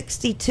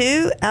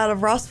 3062 out of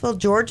Rossville,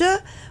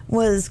 Georgia,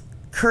 was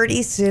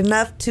courteous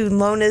enough to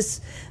loan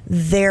us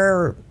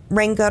their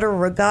rain gutter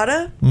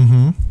regatta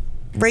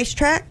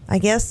racetrack, I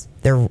guess.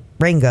 They're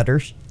rain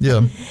gutters.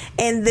 Yeah.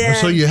 And then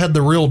So you had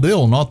the real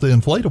deal, not the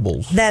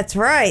inflatables. that's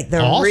right, the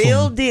Awesome.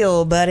 real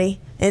deal,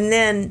 buddy. And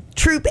then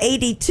Troop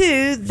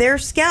 82, their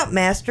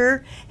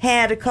scoutmaster,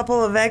 had a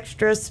couple of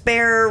extra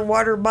spare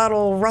water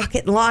bottle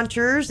rocket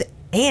launchers,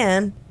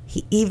 and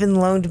he even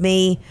loaned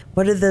me,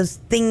 what are those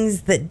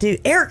things that do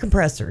air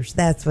compressors?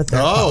 That's what they're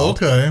called.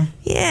 Okay.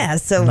 Yeah,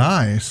 so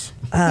Nice.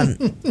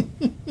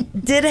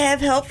 did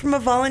have help from a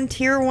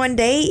volunteer one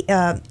day.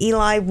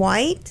 Eli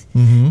White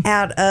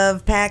out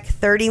of Pack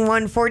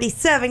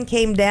 3147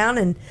 came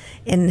down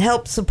and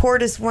helped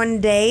support us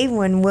one day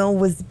when Will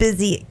was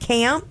busy at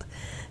camp.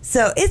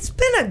 So it's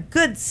been a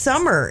good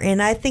summer,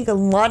 and I think a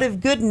lot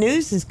of good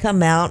news has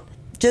come out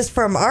just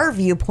from our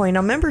viewpoint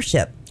on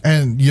membership.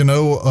 And,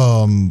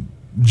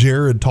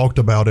 Jared talked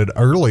about it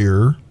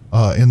earlier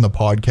in the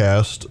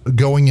podcast.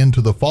 Going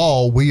into the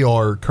fall, we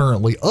are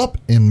currently up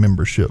in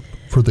membership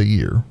for the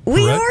year.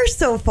 We correct? are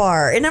so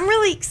far, and I'm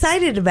really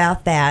excited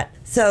about that.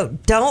 So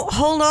don't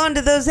hold on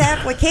to those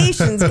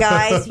applications,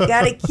 guys. You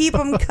got to keep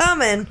them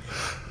coming.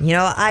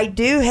 I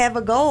do have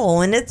a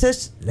goal, and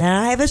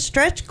I have a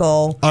stretch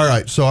goal. All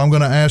right, so I'm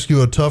going to ask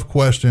you a tough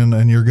question,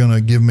 and you're going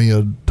to give me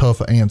a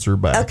tough answer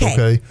back,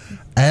 okay?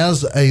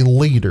 As a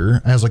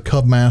leader, as a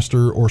Cub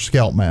Master or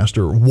Scout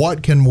Master,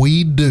 what can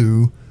we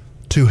do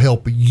to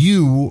help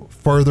you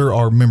further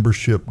our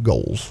membership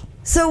goals?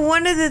 So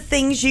one of the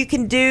things you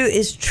can do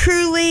is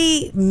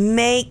truly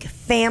make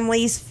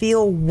families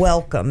feel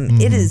welcome.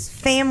 It is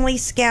family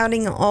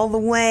scouting all the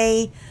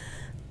way.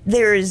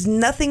 There is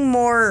nothing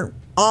more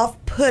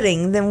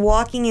off-putting than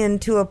walking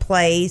into a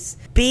place,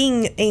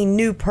 being a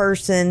new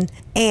person,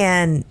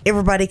 and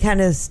everybody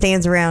kind of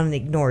stands around and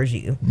ignores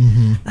you.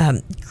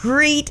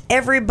 Greet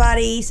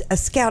everybody. A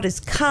scout is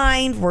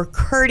kind, we're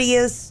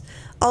courteous,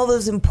 all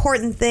those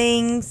important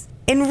things,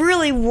 and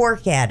really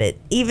work at it.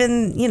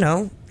 Even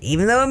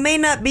though it may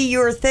not be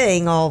your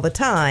thing all the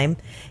time,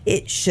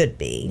 it should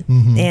be.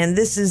 And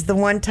this is the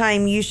one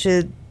time you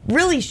should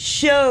really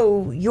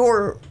show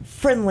your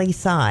friendly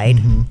side,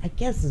 I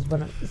guess is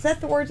that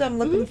the words I'm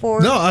looking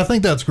for? No, I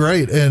think that's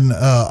great. And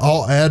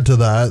I'll add to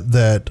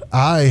that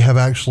I have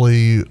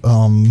actually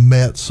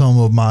met some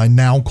of my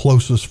now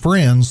closest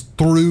friends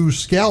through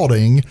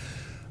scouting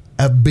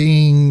at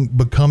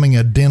becoming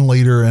a den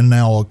leader and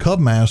now a Cub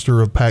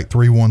Master of Pack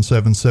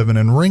 3177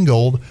 in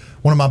Ringgold.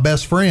 One of my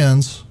best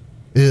friends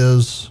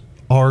is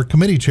our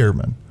committee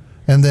chairman.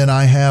 And then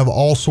I have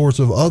all sorts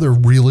of other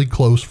really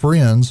close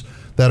friends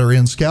that are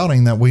in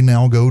scouting that we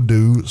now go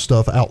do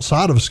stuff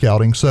outside of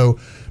scouting. So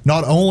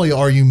not only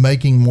are you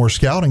making more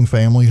scouting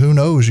family, who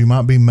knows, you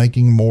might be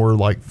making more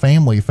like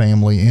family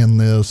in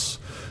this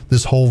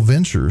whole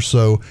venture.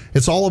 So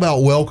it's all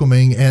about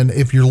welcoming. And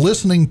if you're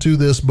listening to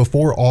this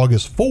before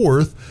August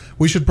 4th,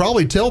 we should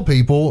probably tell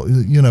people,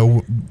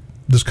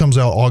 this comes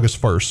out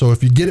August 1st. So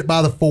if you get it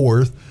by the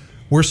 4th,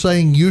 we're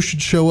saying you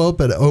should show up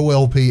at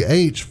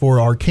OLPH for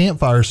our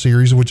campfire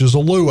series, which is a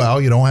luau.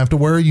 You don't have to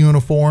wear a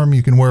uniform.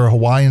 You can wear a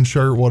Hawaiian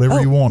shirt, whatever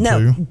you want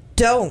to.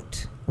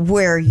 Don't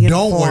wear a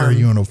uniform. Don't wear a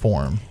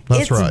uniform.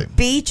 That's right. It's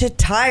beach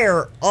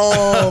attire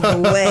all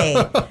the way.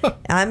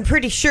 I'm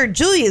pretty sure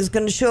Julia's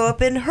going to show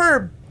up in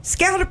her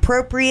Scout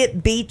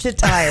appropriate beach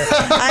attire.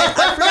 I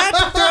forgot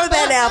to throw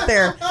that out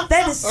there.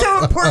 That is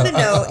so important to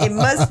know. It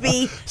must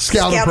be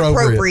Scout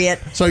appropriate.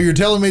 So you're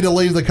telling me to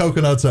leave the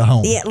coconuts at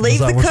home? Yeah, leave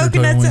the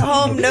coconuts at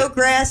home. No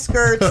grass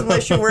skirts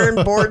unless you're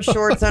wearing board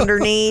shorts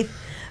underneath.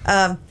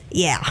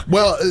 Yeah.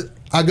 Well,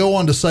 I go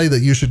on to say that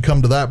you should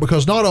come to that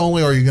because not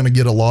only are you going to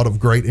get a lot of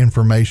great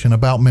information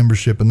about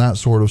membership and that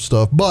sort of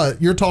stuff,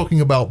 but you're talking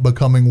about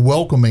becoming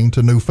welcoming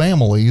to new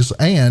families.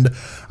 And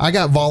I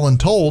got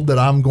voluntold that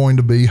I'm going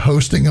to be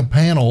hosting a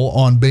panel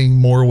on being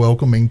more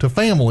welcoming to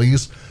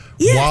families.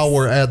 Yes. While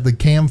we're at the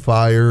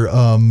campfire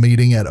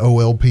meeting at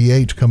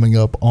OLPH coming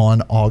up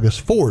on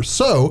August 4th.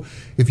 So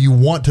if you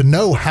want to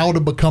know how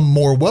to become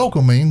more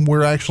welcoming,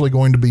 we're actually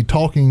going to be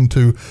talking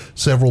to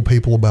several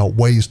people about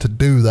ways to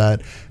do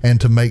that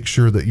and to make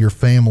sure that your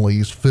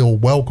families feel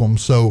welcome.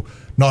 So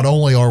not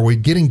only are we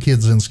getting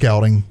kids in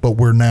scouting, but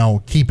we're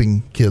now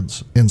keeping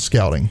kids in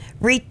scouting.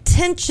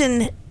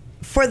 Retention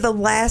for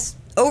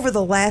over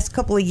the last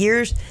couple of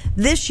years,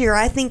 this year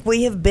I think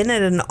we have been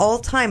at an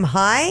all-time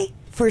high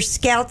for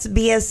Scouts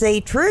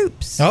BSA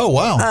troops. Oh,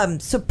 wow.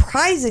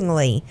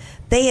 Surprisingly,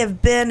 they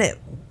have been at,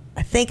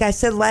 I think I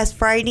said last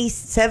Friday,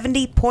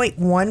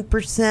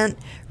 70.1%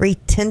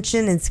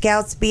 retention in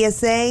Scouts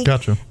BSA.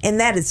 Gotcha. And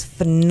that is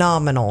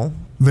phenomenal.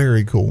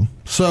 Very cool.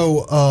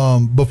 So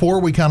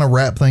before we kind of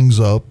wrap things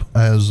up,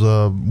 as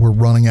we're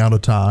running out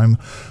of time,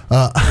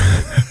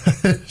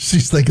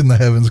 she's thinking the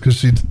heavens because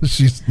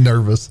she's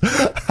nervous.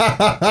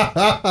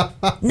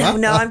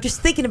 No, I'm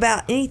just thinking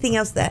about anything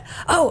else that.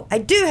 Oh, I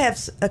do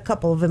have a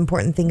couple of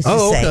important things to say.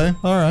 Oh, okay.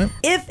 All right.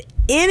 If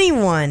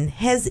anyone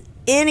has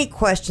any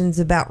questions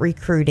about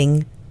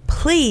recruiting,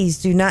 please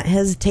do not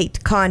hesitate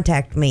to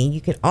contact me. You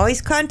can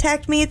always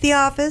contact me at the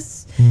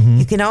office. Mm-hmm.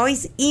 You can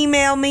always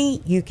email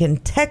me. You can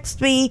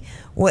text me.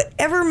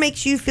 Whatever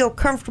makes you feel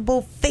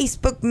comfortable,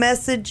 Facebook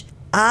message.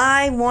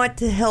 I want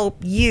to help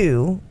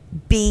you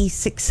be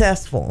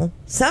successful.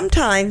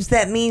 Sometimes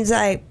that means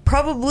I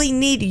probably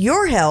need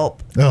your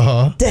help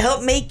to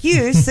help make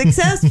you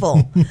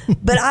successful.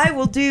 But I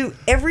will do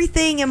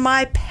everything in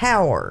my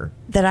power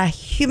that I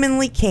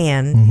humanly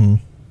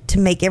can to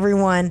make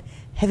everyone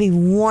have a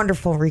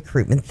wonderful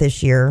recruitment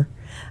this year.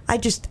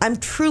 I'm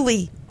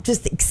truly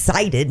just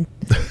excited.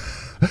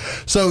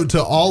 So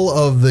to all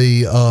of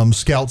the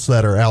scouts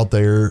that are out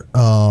there,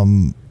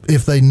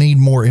 if they need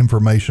more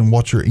information,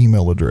 what's your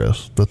email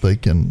address that they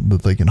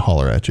can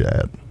holler at you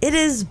at? It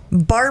is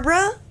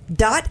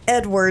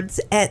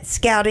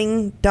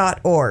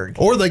barbara.edwards@scouting.org.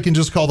 Or they can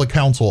just call the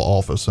council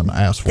office and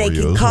ask for you as well.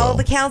 They can call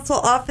the council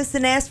office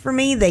and ask for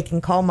me. They can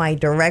call my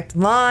direct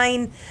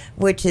line,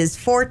 which is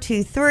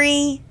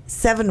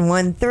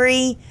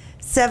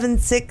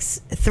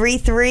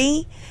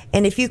 423-713-7633.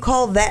 And if you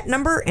call that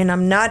number and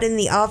I'm not in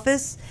the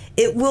office,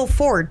 it will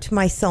forward to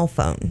my cell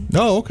phone.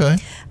 Oh, okay.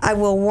 I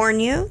will warn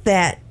you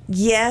that,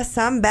 yes,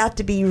 I'm about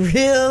to be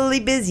really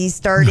busy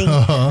starting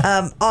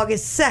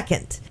August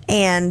 2nd.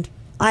 And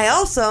I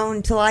also,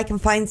 until I can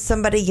find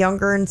somebody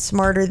younger and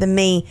smarter than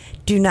me,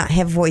 do not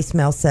have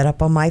voicemail set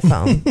up on my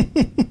phone.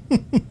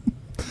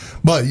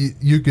 But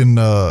you can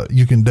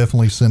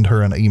definitely send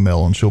her an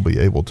email and she'll be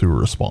able to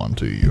respond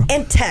to you.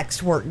 And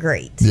text work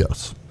great.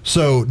 Yes.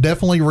 So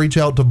definitely reach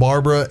out to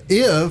Barbara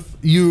if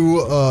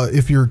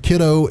your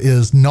kiddo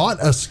is not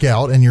a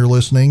scout and you're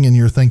listening and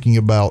you're thinking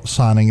about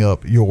signing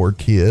up your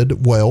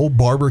kid. Well,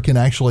 Barbara can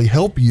actually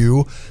help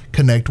you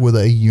connect with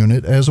a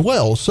unit as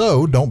well.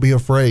 So don't be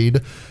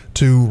afraid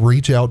to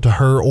reach out to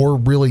her or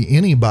really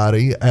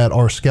anybody at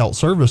our Scout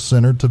Service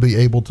Center to be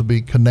able to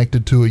be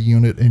connected to a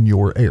unit in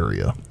your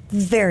area.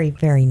 Very,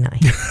 very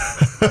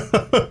nice.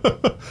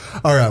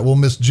 All right. Well,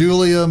 Miss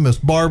Julia, Miss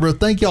Barbara,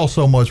 thank y'all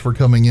so much for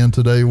coming in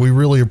today. We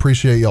really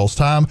appreciate y'all's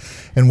time,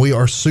 and we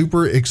are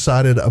super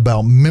excited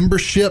about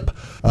membership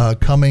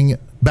coming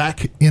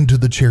back into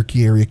the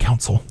Cherokee Area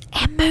Council.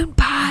 And moon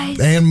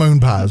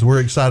pies.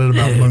 We're excited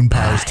about moon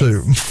pies,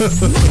 too.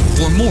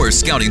 For more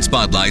scouting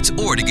spotlights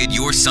or to get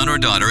your son or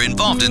daughter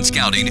involved in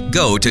scouting,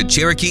 go to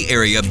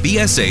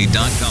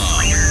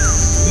CherokeeAreaBSA.com.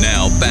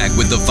 Now back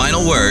with the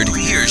final word.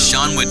 Here's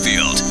Sean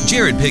Whitfield,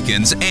 Jared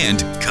Pickens, and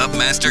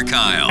Cubmaster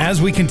Kyle.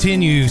 As we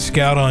continue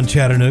Scout on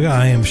Chattanooga,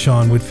 I am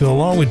Sean Whitfield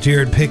along with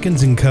Jared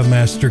Pickens and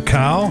Cubmaster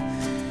Kyle.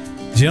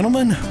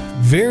 Gentlemen,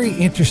 very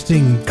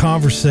interesting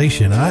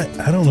conversation. I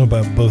don't know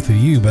about both of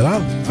you, but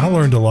I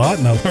learned a lot,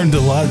 and I learned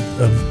a lot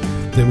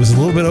that was a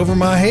little bit over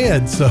my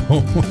head. So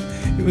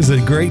it was a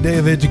great day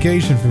of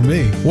education for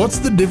me. What's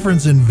the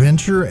difference in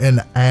venture and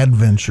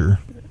adventure?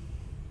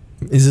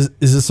 Is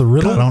this a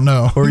riddle? I don't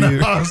know. Or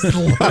you? I was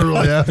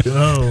literally asking.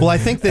 Well, I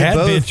think that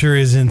adventure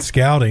is in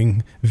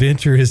scouting,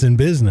 venture is in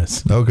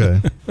business.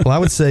 Okay. Well, I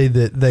would say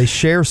that they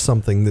share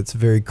something that's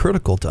very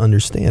critical to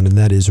understand, and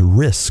that is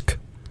risk.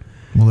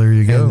 Well, there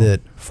you go. And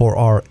that for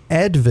our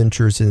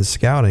adventures in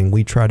scouting,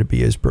 we try to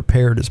be as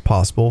prepared as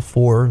possible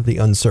for the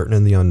uncertain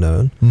and the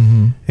unknown.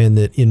 Mm-hmm. And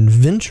that in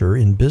venture,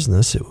 in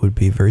business, it would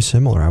be very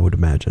similar, I would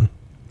imagine.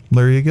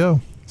 There you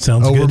go.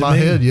 Sounds Over good to my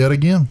me. head yet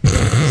again.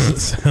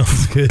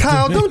 Sounds good.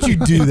 Kyle, don't you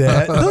do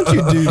that. Don't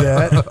you do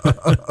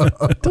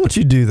that. Don't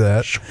you do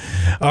that.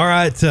 All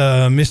right,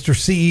 Mr.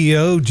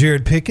 CEO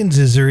Jared Pickens,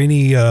 is there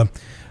any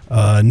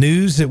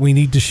news that we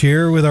need to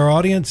share with our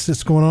audience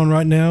that's going on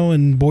right now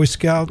in Boy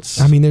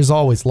Scouts? I mean, there's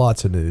always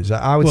lots of news.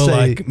 I would say,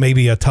 like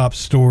maybe a top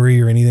story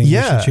or anything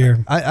you should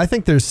share. I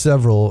think there's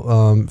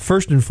several.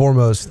 First and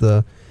foremost,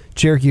 the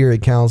Cherokee Area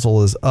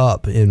Council is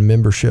up in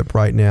membership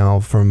right now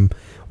from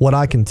what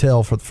I can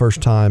tell for the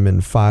first time in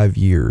 5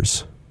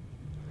 years.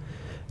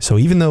 So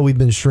even though we've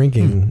been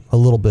shrinking a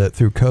little bit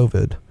through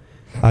COVID,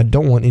 I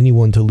don't want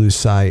anyone to lose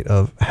sight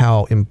of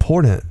how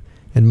important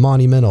and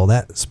monumental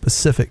that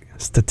specific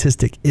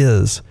statistic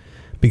is,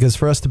 because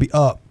for us to be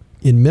up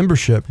in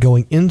membership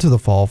going into the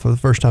fall for the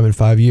first time in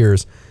 5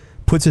 years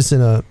puts us in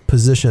a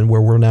position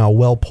where we're now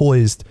well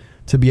poised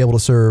to be able to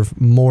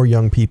serve more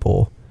young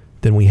people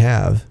than we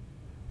have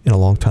in a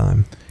long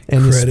time,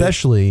 and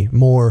especially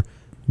more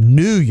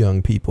new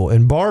young people.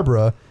 And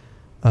Barbara,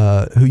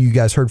 who you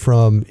guys heard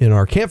from in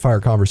our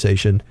campfire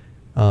conversation,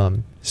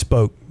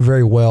 spoke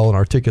very well and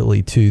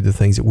articulately to the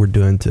things that we're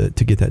doing to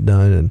get that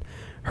done. And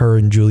her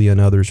and Julia and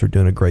others are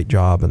doing a great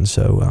job. And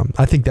so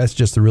I think that's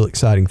just a really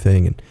exciting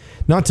thing. And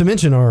not to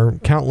mention our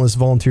countless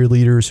volunteer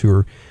leaders who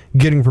are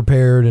getting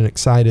prepared and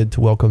excited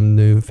to welcome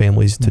new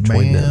families to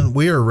join them.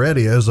 We are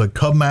ready. As a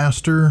Cub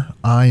Master,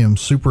 I am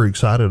super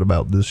excited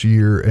about this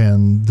year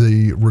and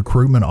the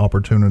recruitment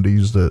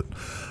opportunities that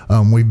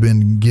we've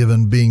been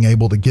given, being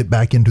able to get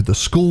back into the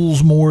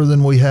schools more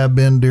than we have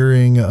been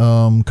during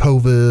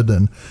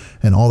COVID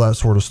and all that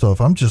sort of stuff.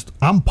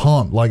 I'm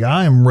pumped. Like,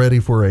 I am ready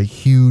for a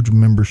huge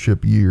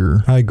membership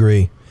year. I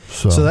agree.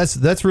 So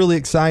that's really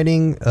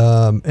exciting.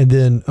 And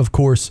then, of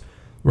course,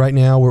 right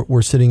now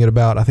we're sitting at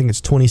about, I think it's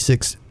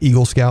 26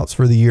 Eagle Scouts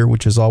for the year,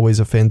 which is always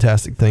a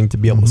fantastic thing to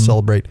be able to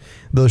celebrate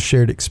those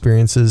shared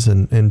experiences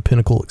and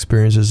pinnacle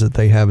experiences that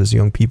they have as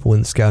young people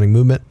in the scouting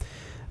movement.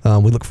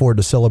 We look forward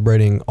to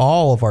celebrating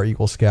all of our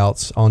Eagle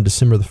Scouts on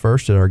December the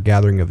 1st at our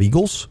Gathering of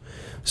Eagles.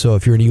 So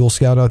if you're an Eagle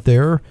Scout out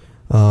there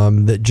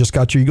that just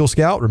got your Eagle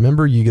Scout,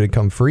 remember, you get to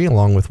come free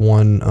along with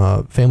one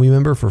family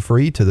member for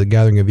free to the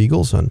Gathering of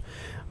Eagles. And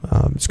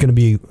it's going to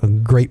be a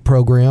great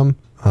program.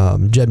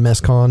 Jed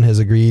Mescon has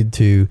agreed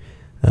to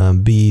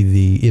be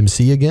the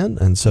MC again.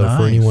 And so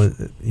for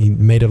anyone, he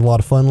made it a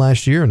lot of fun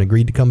last year and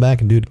agreed to come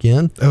back and do it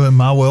again. Oh,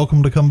 am I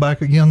welcome to come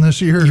back again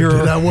this year?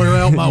 Did I wear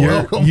out my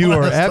welcome? You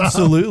are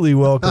absolutely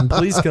welcome.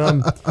 Please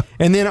come.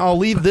 And then I'll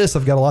leave this.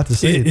 I've got a lot to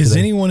say. Is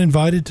anyone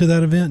invited to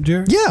that event,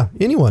 Jared? Yeah,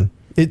 anyone.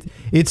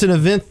 It's an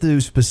event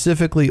to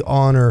specifically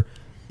honor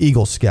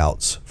Eagle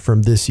Scouts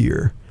from this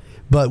year.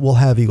 But we'll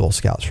have Eagle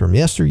Scouts from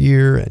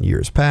yesteryear and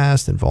years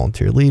past, and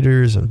volunteer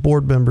leaders and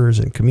board members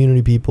and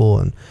community people,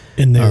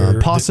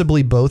 and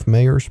possibly both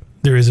mayors.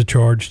 There is a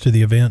charge to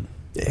the event?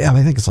 Yeah,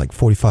 I think it's like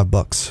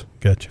 $45.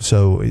 Gotcha.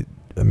 So,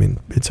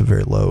 it's a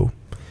very low.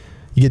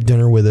 You get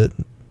dinner with it,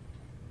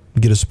 you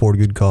get to support a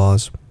good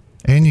cause.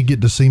 And you get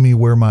to see me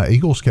wear my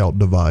Eagle Scout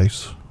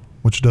device,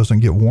 which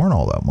doesn't get worn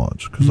all that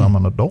much because I'm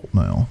an adult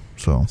now.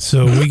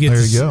 So we get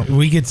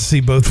we get to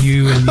see both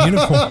you in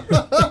uniform.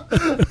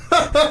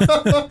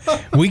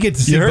 We get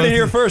to see. You heard it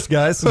here first,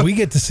 guys. We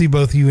get to see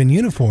both you in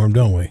uniform,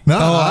 don't we? No,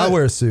 I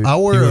wear a suit. I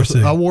wore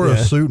a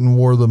suit and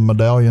wore the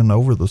medallion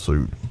over the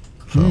suit.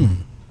 So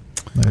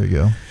there you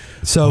go.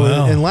 So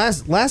and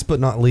last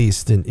but not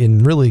least,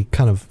 in really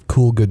kind of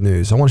cool good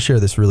news, I want to share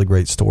this really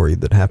great story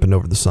that happened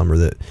over the summer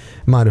that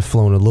might have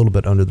flown a little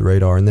bit under the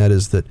radar, and that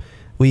is that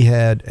we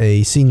had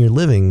a senior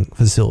living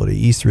facility,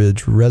 East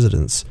Ridge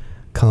residents,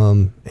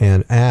 come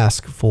and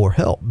ask for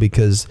help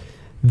because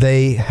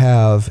they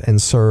have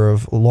and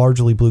serve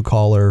largely blue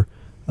collar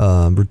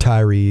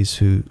retirees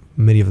who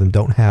many of them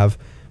don't have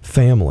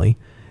family.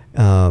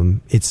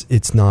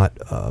 It's not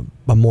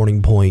a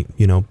Morning Point,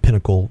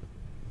 Pinnacle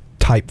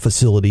type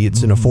facility.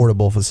 It's an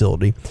affordable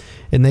facility.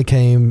 And they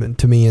came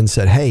to me and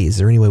said, hey, is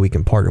there any way we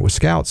can partner with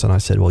Scouts? And I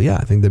said, well, yeah,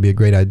 I think that'd be a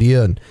great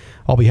idea. And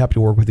I'll be happy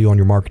to work with you on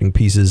your marketing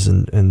pieces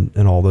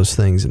and all those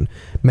things. And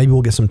maybe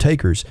we'll get some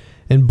takers.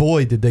 And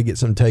boy, did they get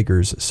some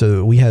takers.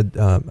 So we had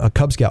a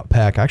Cub Scout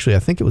pack. Actually, I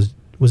think it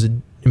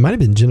might have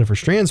been Jennifer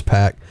Strand's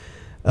pack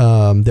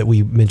that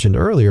we mentioned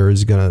earlier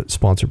is going to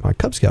sponsor my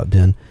Cub Scout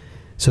den.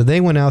 So they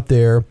went out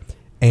there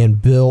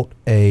and built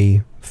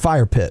a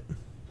fire pit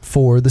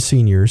for the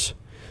seniors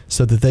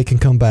so that they can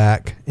come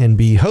back and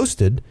be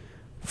hosted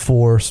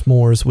for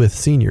s'mores with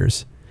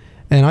seniors.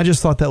 And I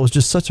just thought that was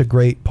just such a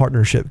great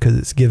partnership because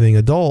it's giving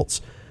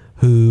adults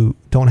who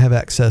don't have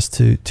access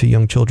to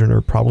young children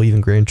or probably even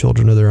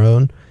grandchildren of their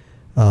own,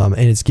 and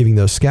it's giving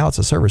those Scouts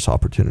a service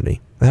opportunity.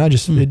 And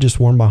it just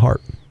warmed my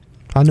heart.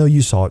 I know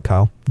you saw it,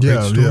 Kyle.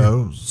 Yeah, it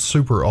was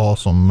super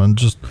awesome, and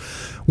just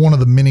one of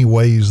the many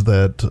ways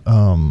that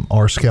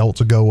our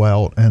scouts go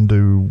out and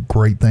do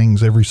great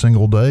things every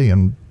single day,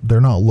 and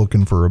they're not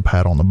looking for a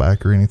pat on the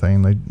back or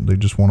anything. They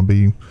just want to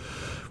be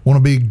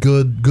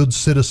good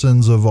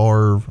citizens of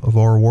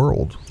our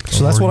world.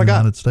 So that's what I got.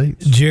 United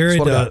States.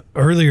 Jared,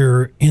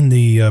 earlier in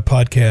the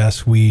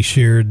podcast, we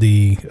shared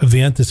the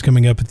event that's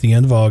coming up at the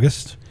end of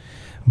August.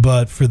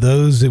 But for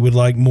those that would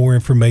like more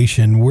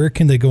information, where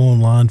can they go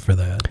online for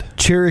that?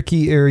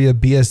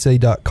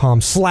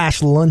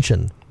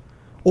 CherokeeAreaBSA.com/luncheon.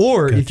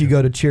 Or if you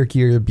go to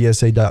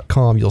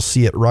CherokeeAreaBSA.com, you'll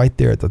see it right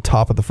there at the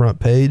top of the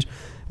front page.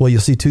 Well, you'll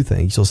see two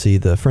things. You'll see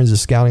the Friends of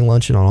Scouting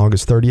Luncheon on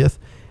August 30th,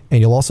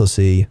 and you'll also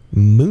see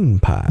moon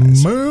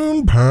pies.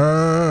 Moon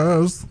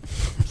pies.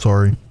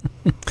 Sorry.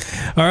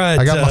 All right.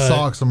 I got my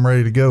socks. I'm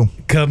ready to go.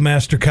 Cub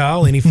Master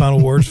Kyle, any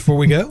final words before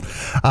we go?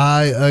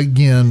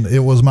 Again, it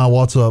was my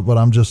what's up, but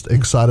I'm just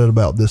excited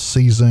about this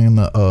season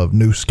of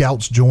new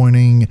scouts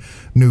joining,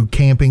 new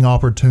camping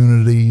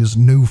opportunities,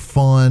 new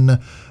fun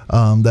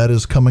that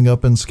is coming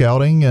up in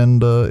scouting,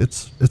 and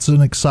it's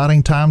an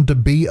exciting time to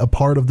be a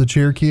part of the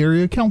Cherokee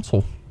Area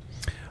Council.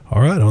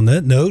 All right. On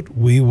that note,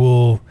 we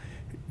will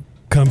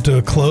come to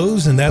a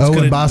close, and that's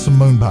going to buy some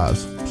moon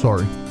pies.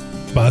 Sorry.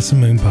 Buy some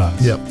moon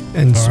pies. Yep.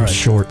 And some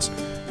shorts.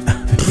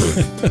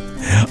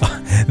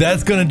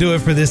 That's going to do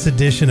it for this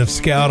edition of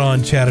Scout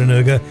on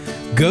Chattanooga.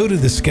 Go to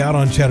the Scout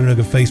on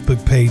Chattanooga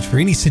Facebook page for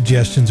any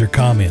suggestions or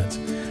comments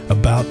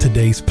about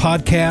today's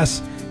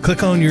podcast.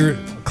 Click on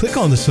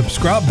the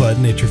subscribe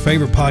button at your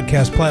favorite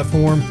podcast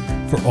platform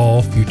for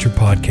all future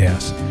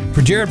podcasts.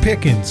 For Jared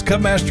Pickens,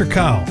 Cub Master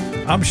Kyle,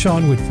 I'm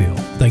Sean Whitfield.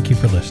 Thank you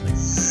for listening.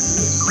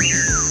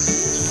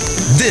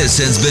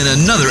 This has been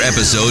another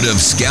episode of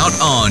Scout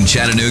on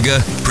Chattanooga,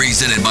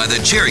 presented by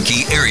the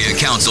Cherokee Area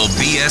Council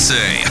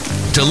BSA.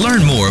 To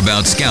learn more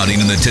about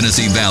scouting in the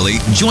Tennessee Valley,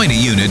 join a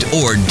unit,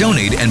 or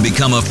donate and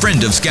become a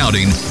friend of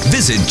scouting,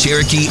 visit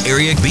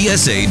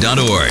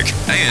CherokeeAreaBSA.org.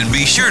 And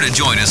be sure to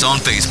join us on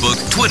Facebook,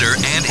 Twitter,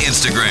 and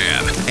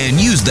Instagram. And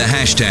use the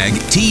hashtag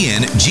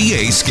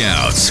TNGA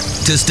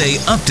Scouts to stay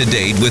up to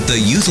date with the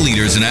youth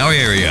leaders in our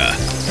area.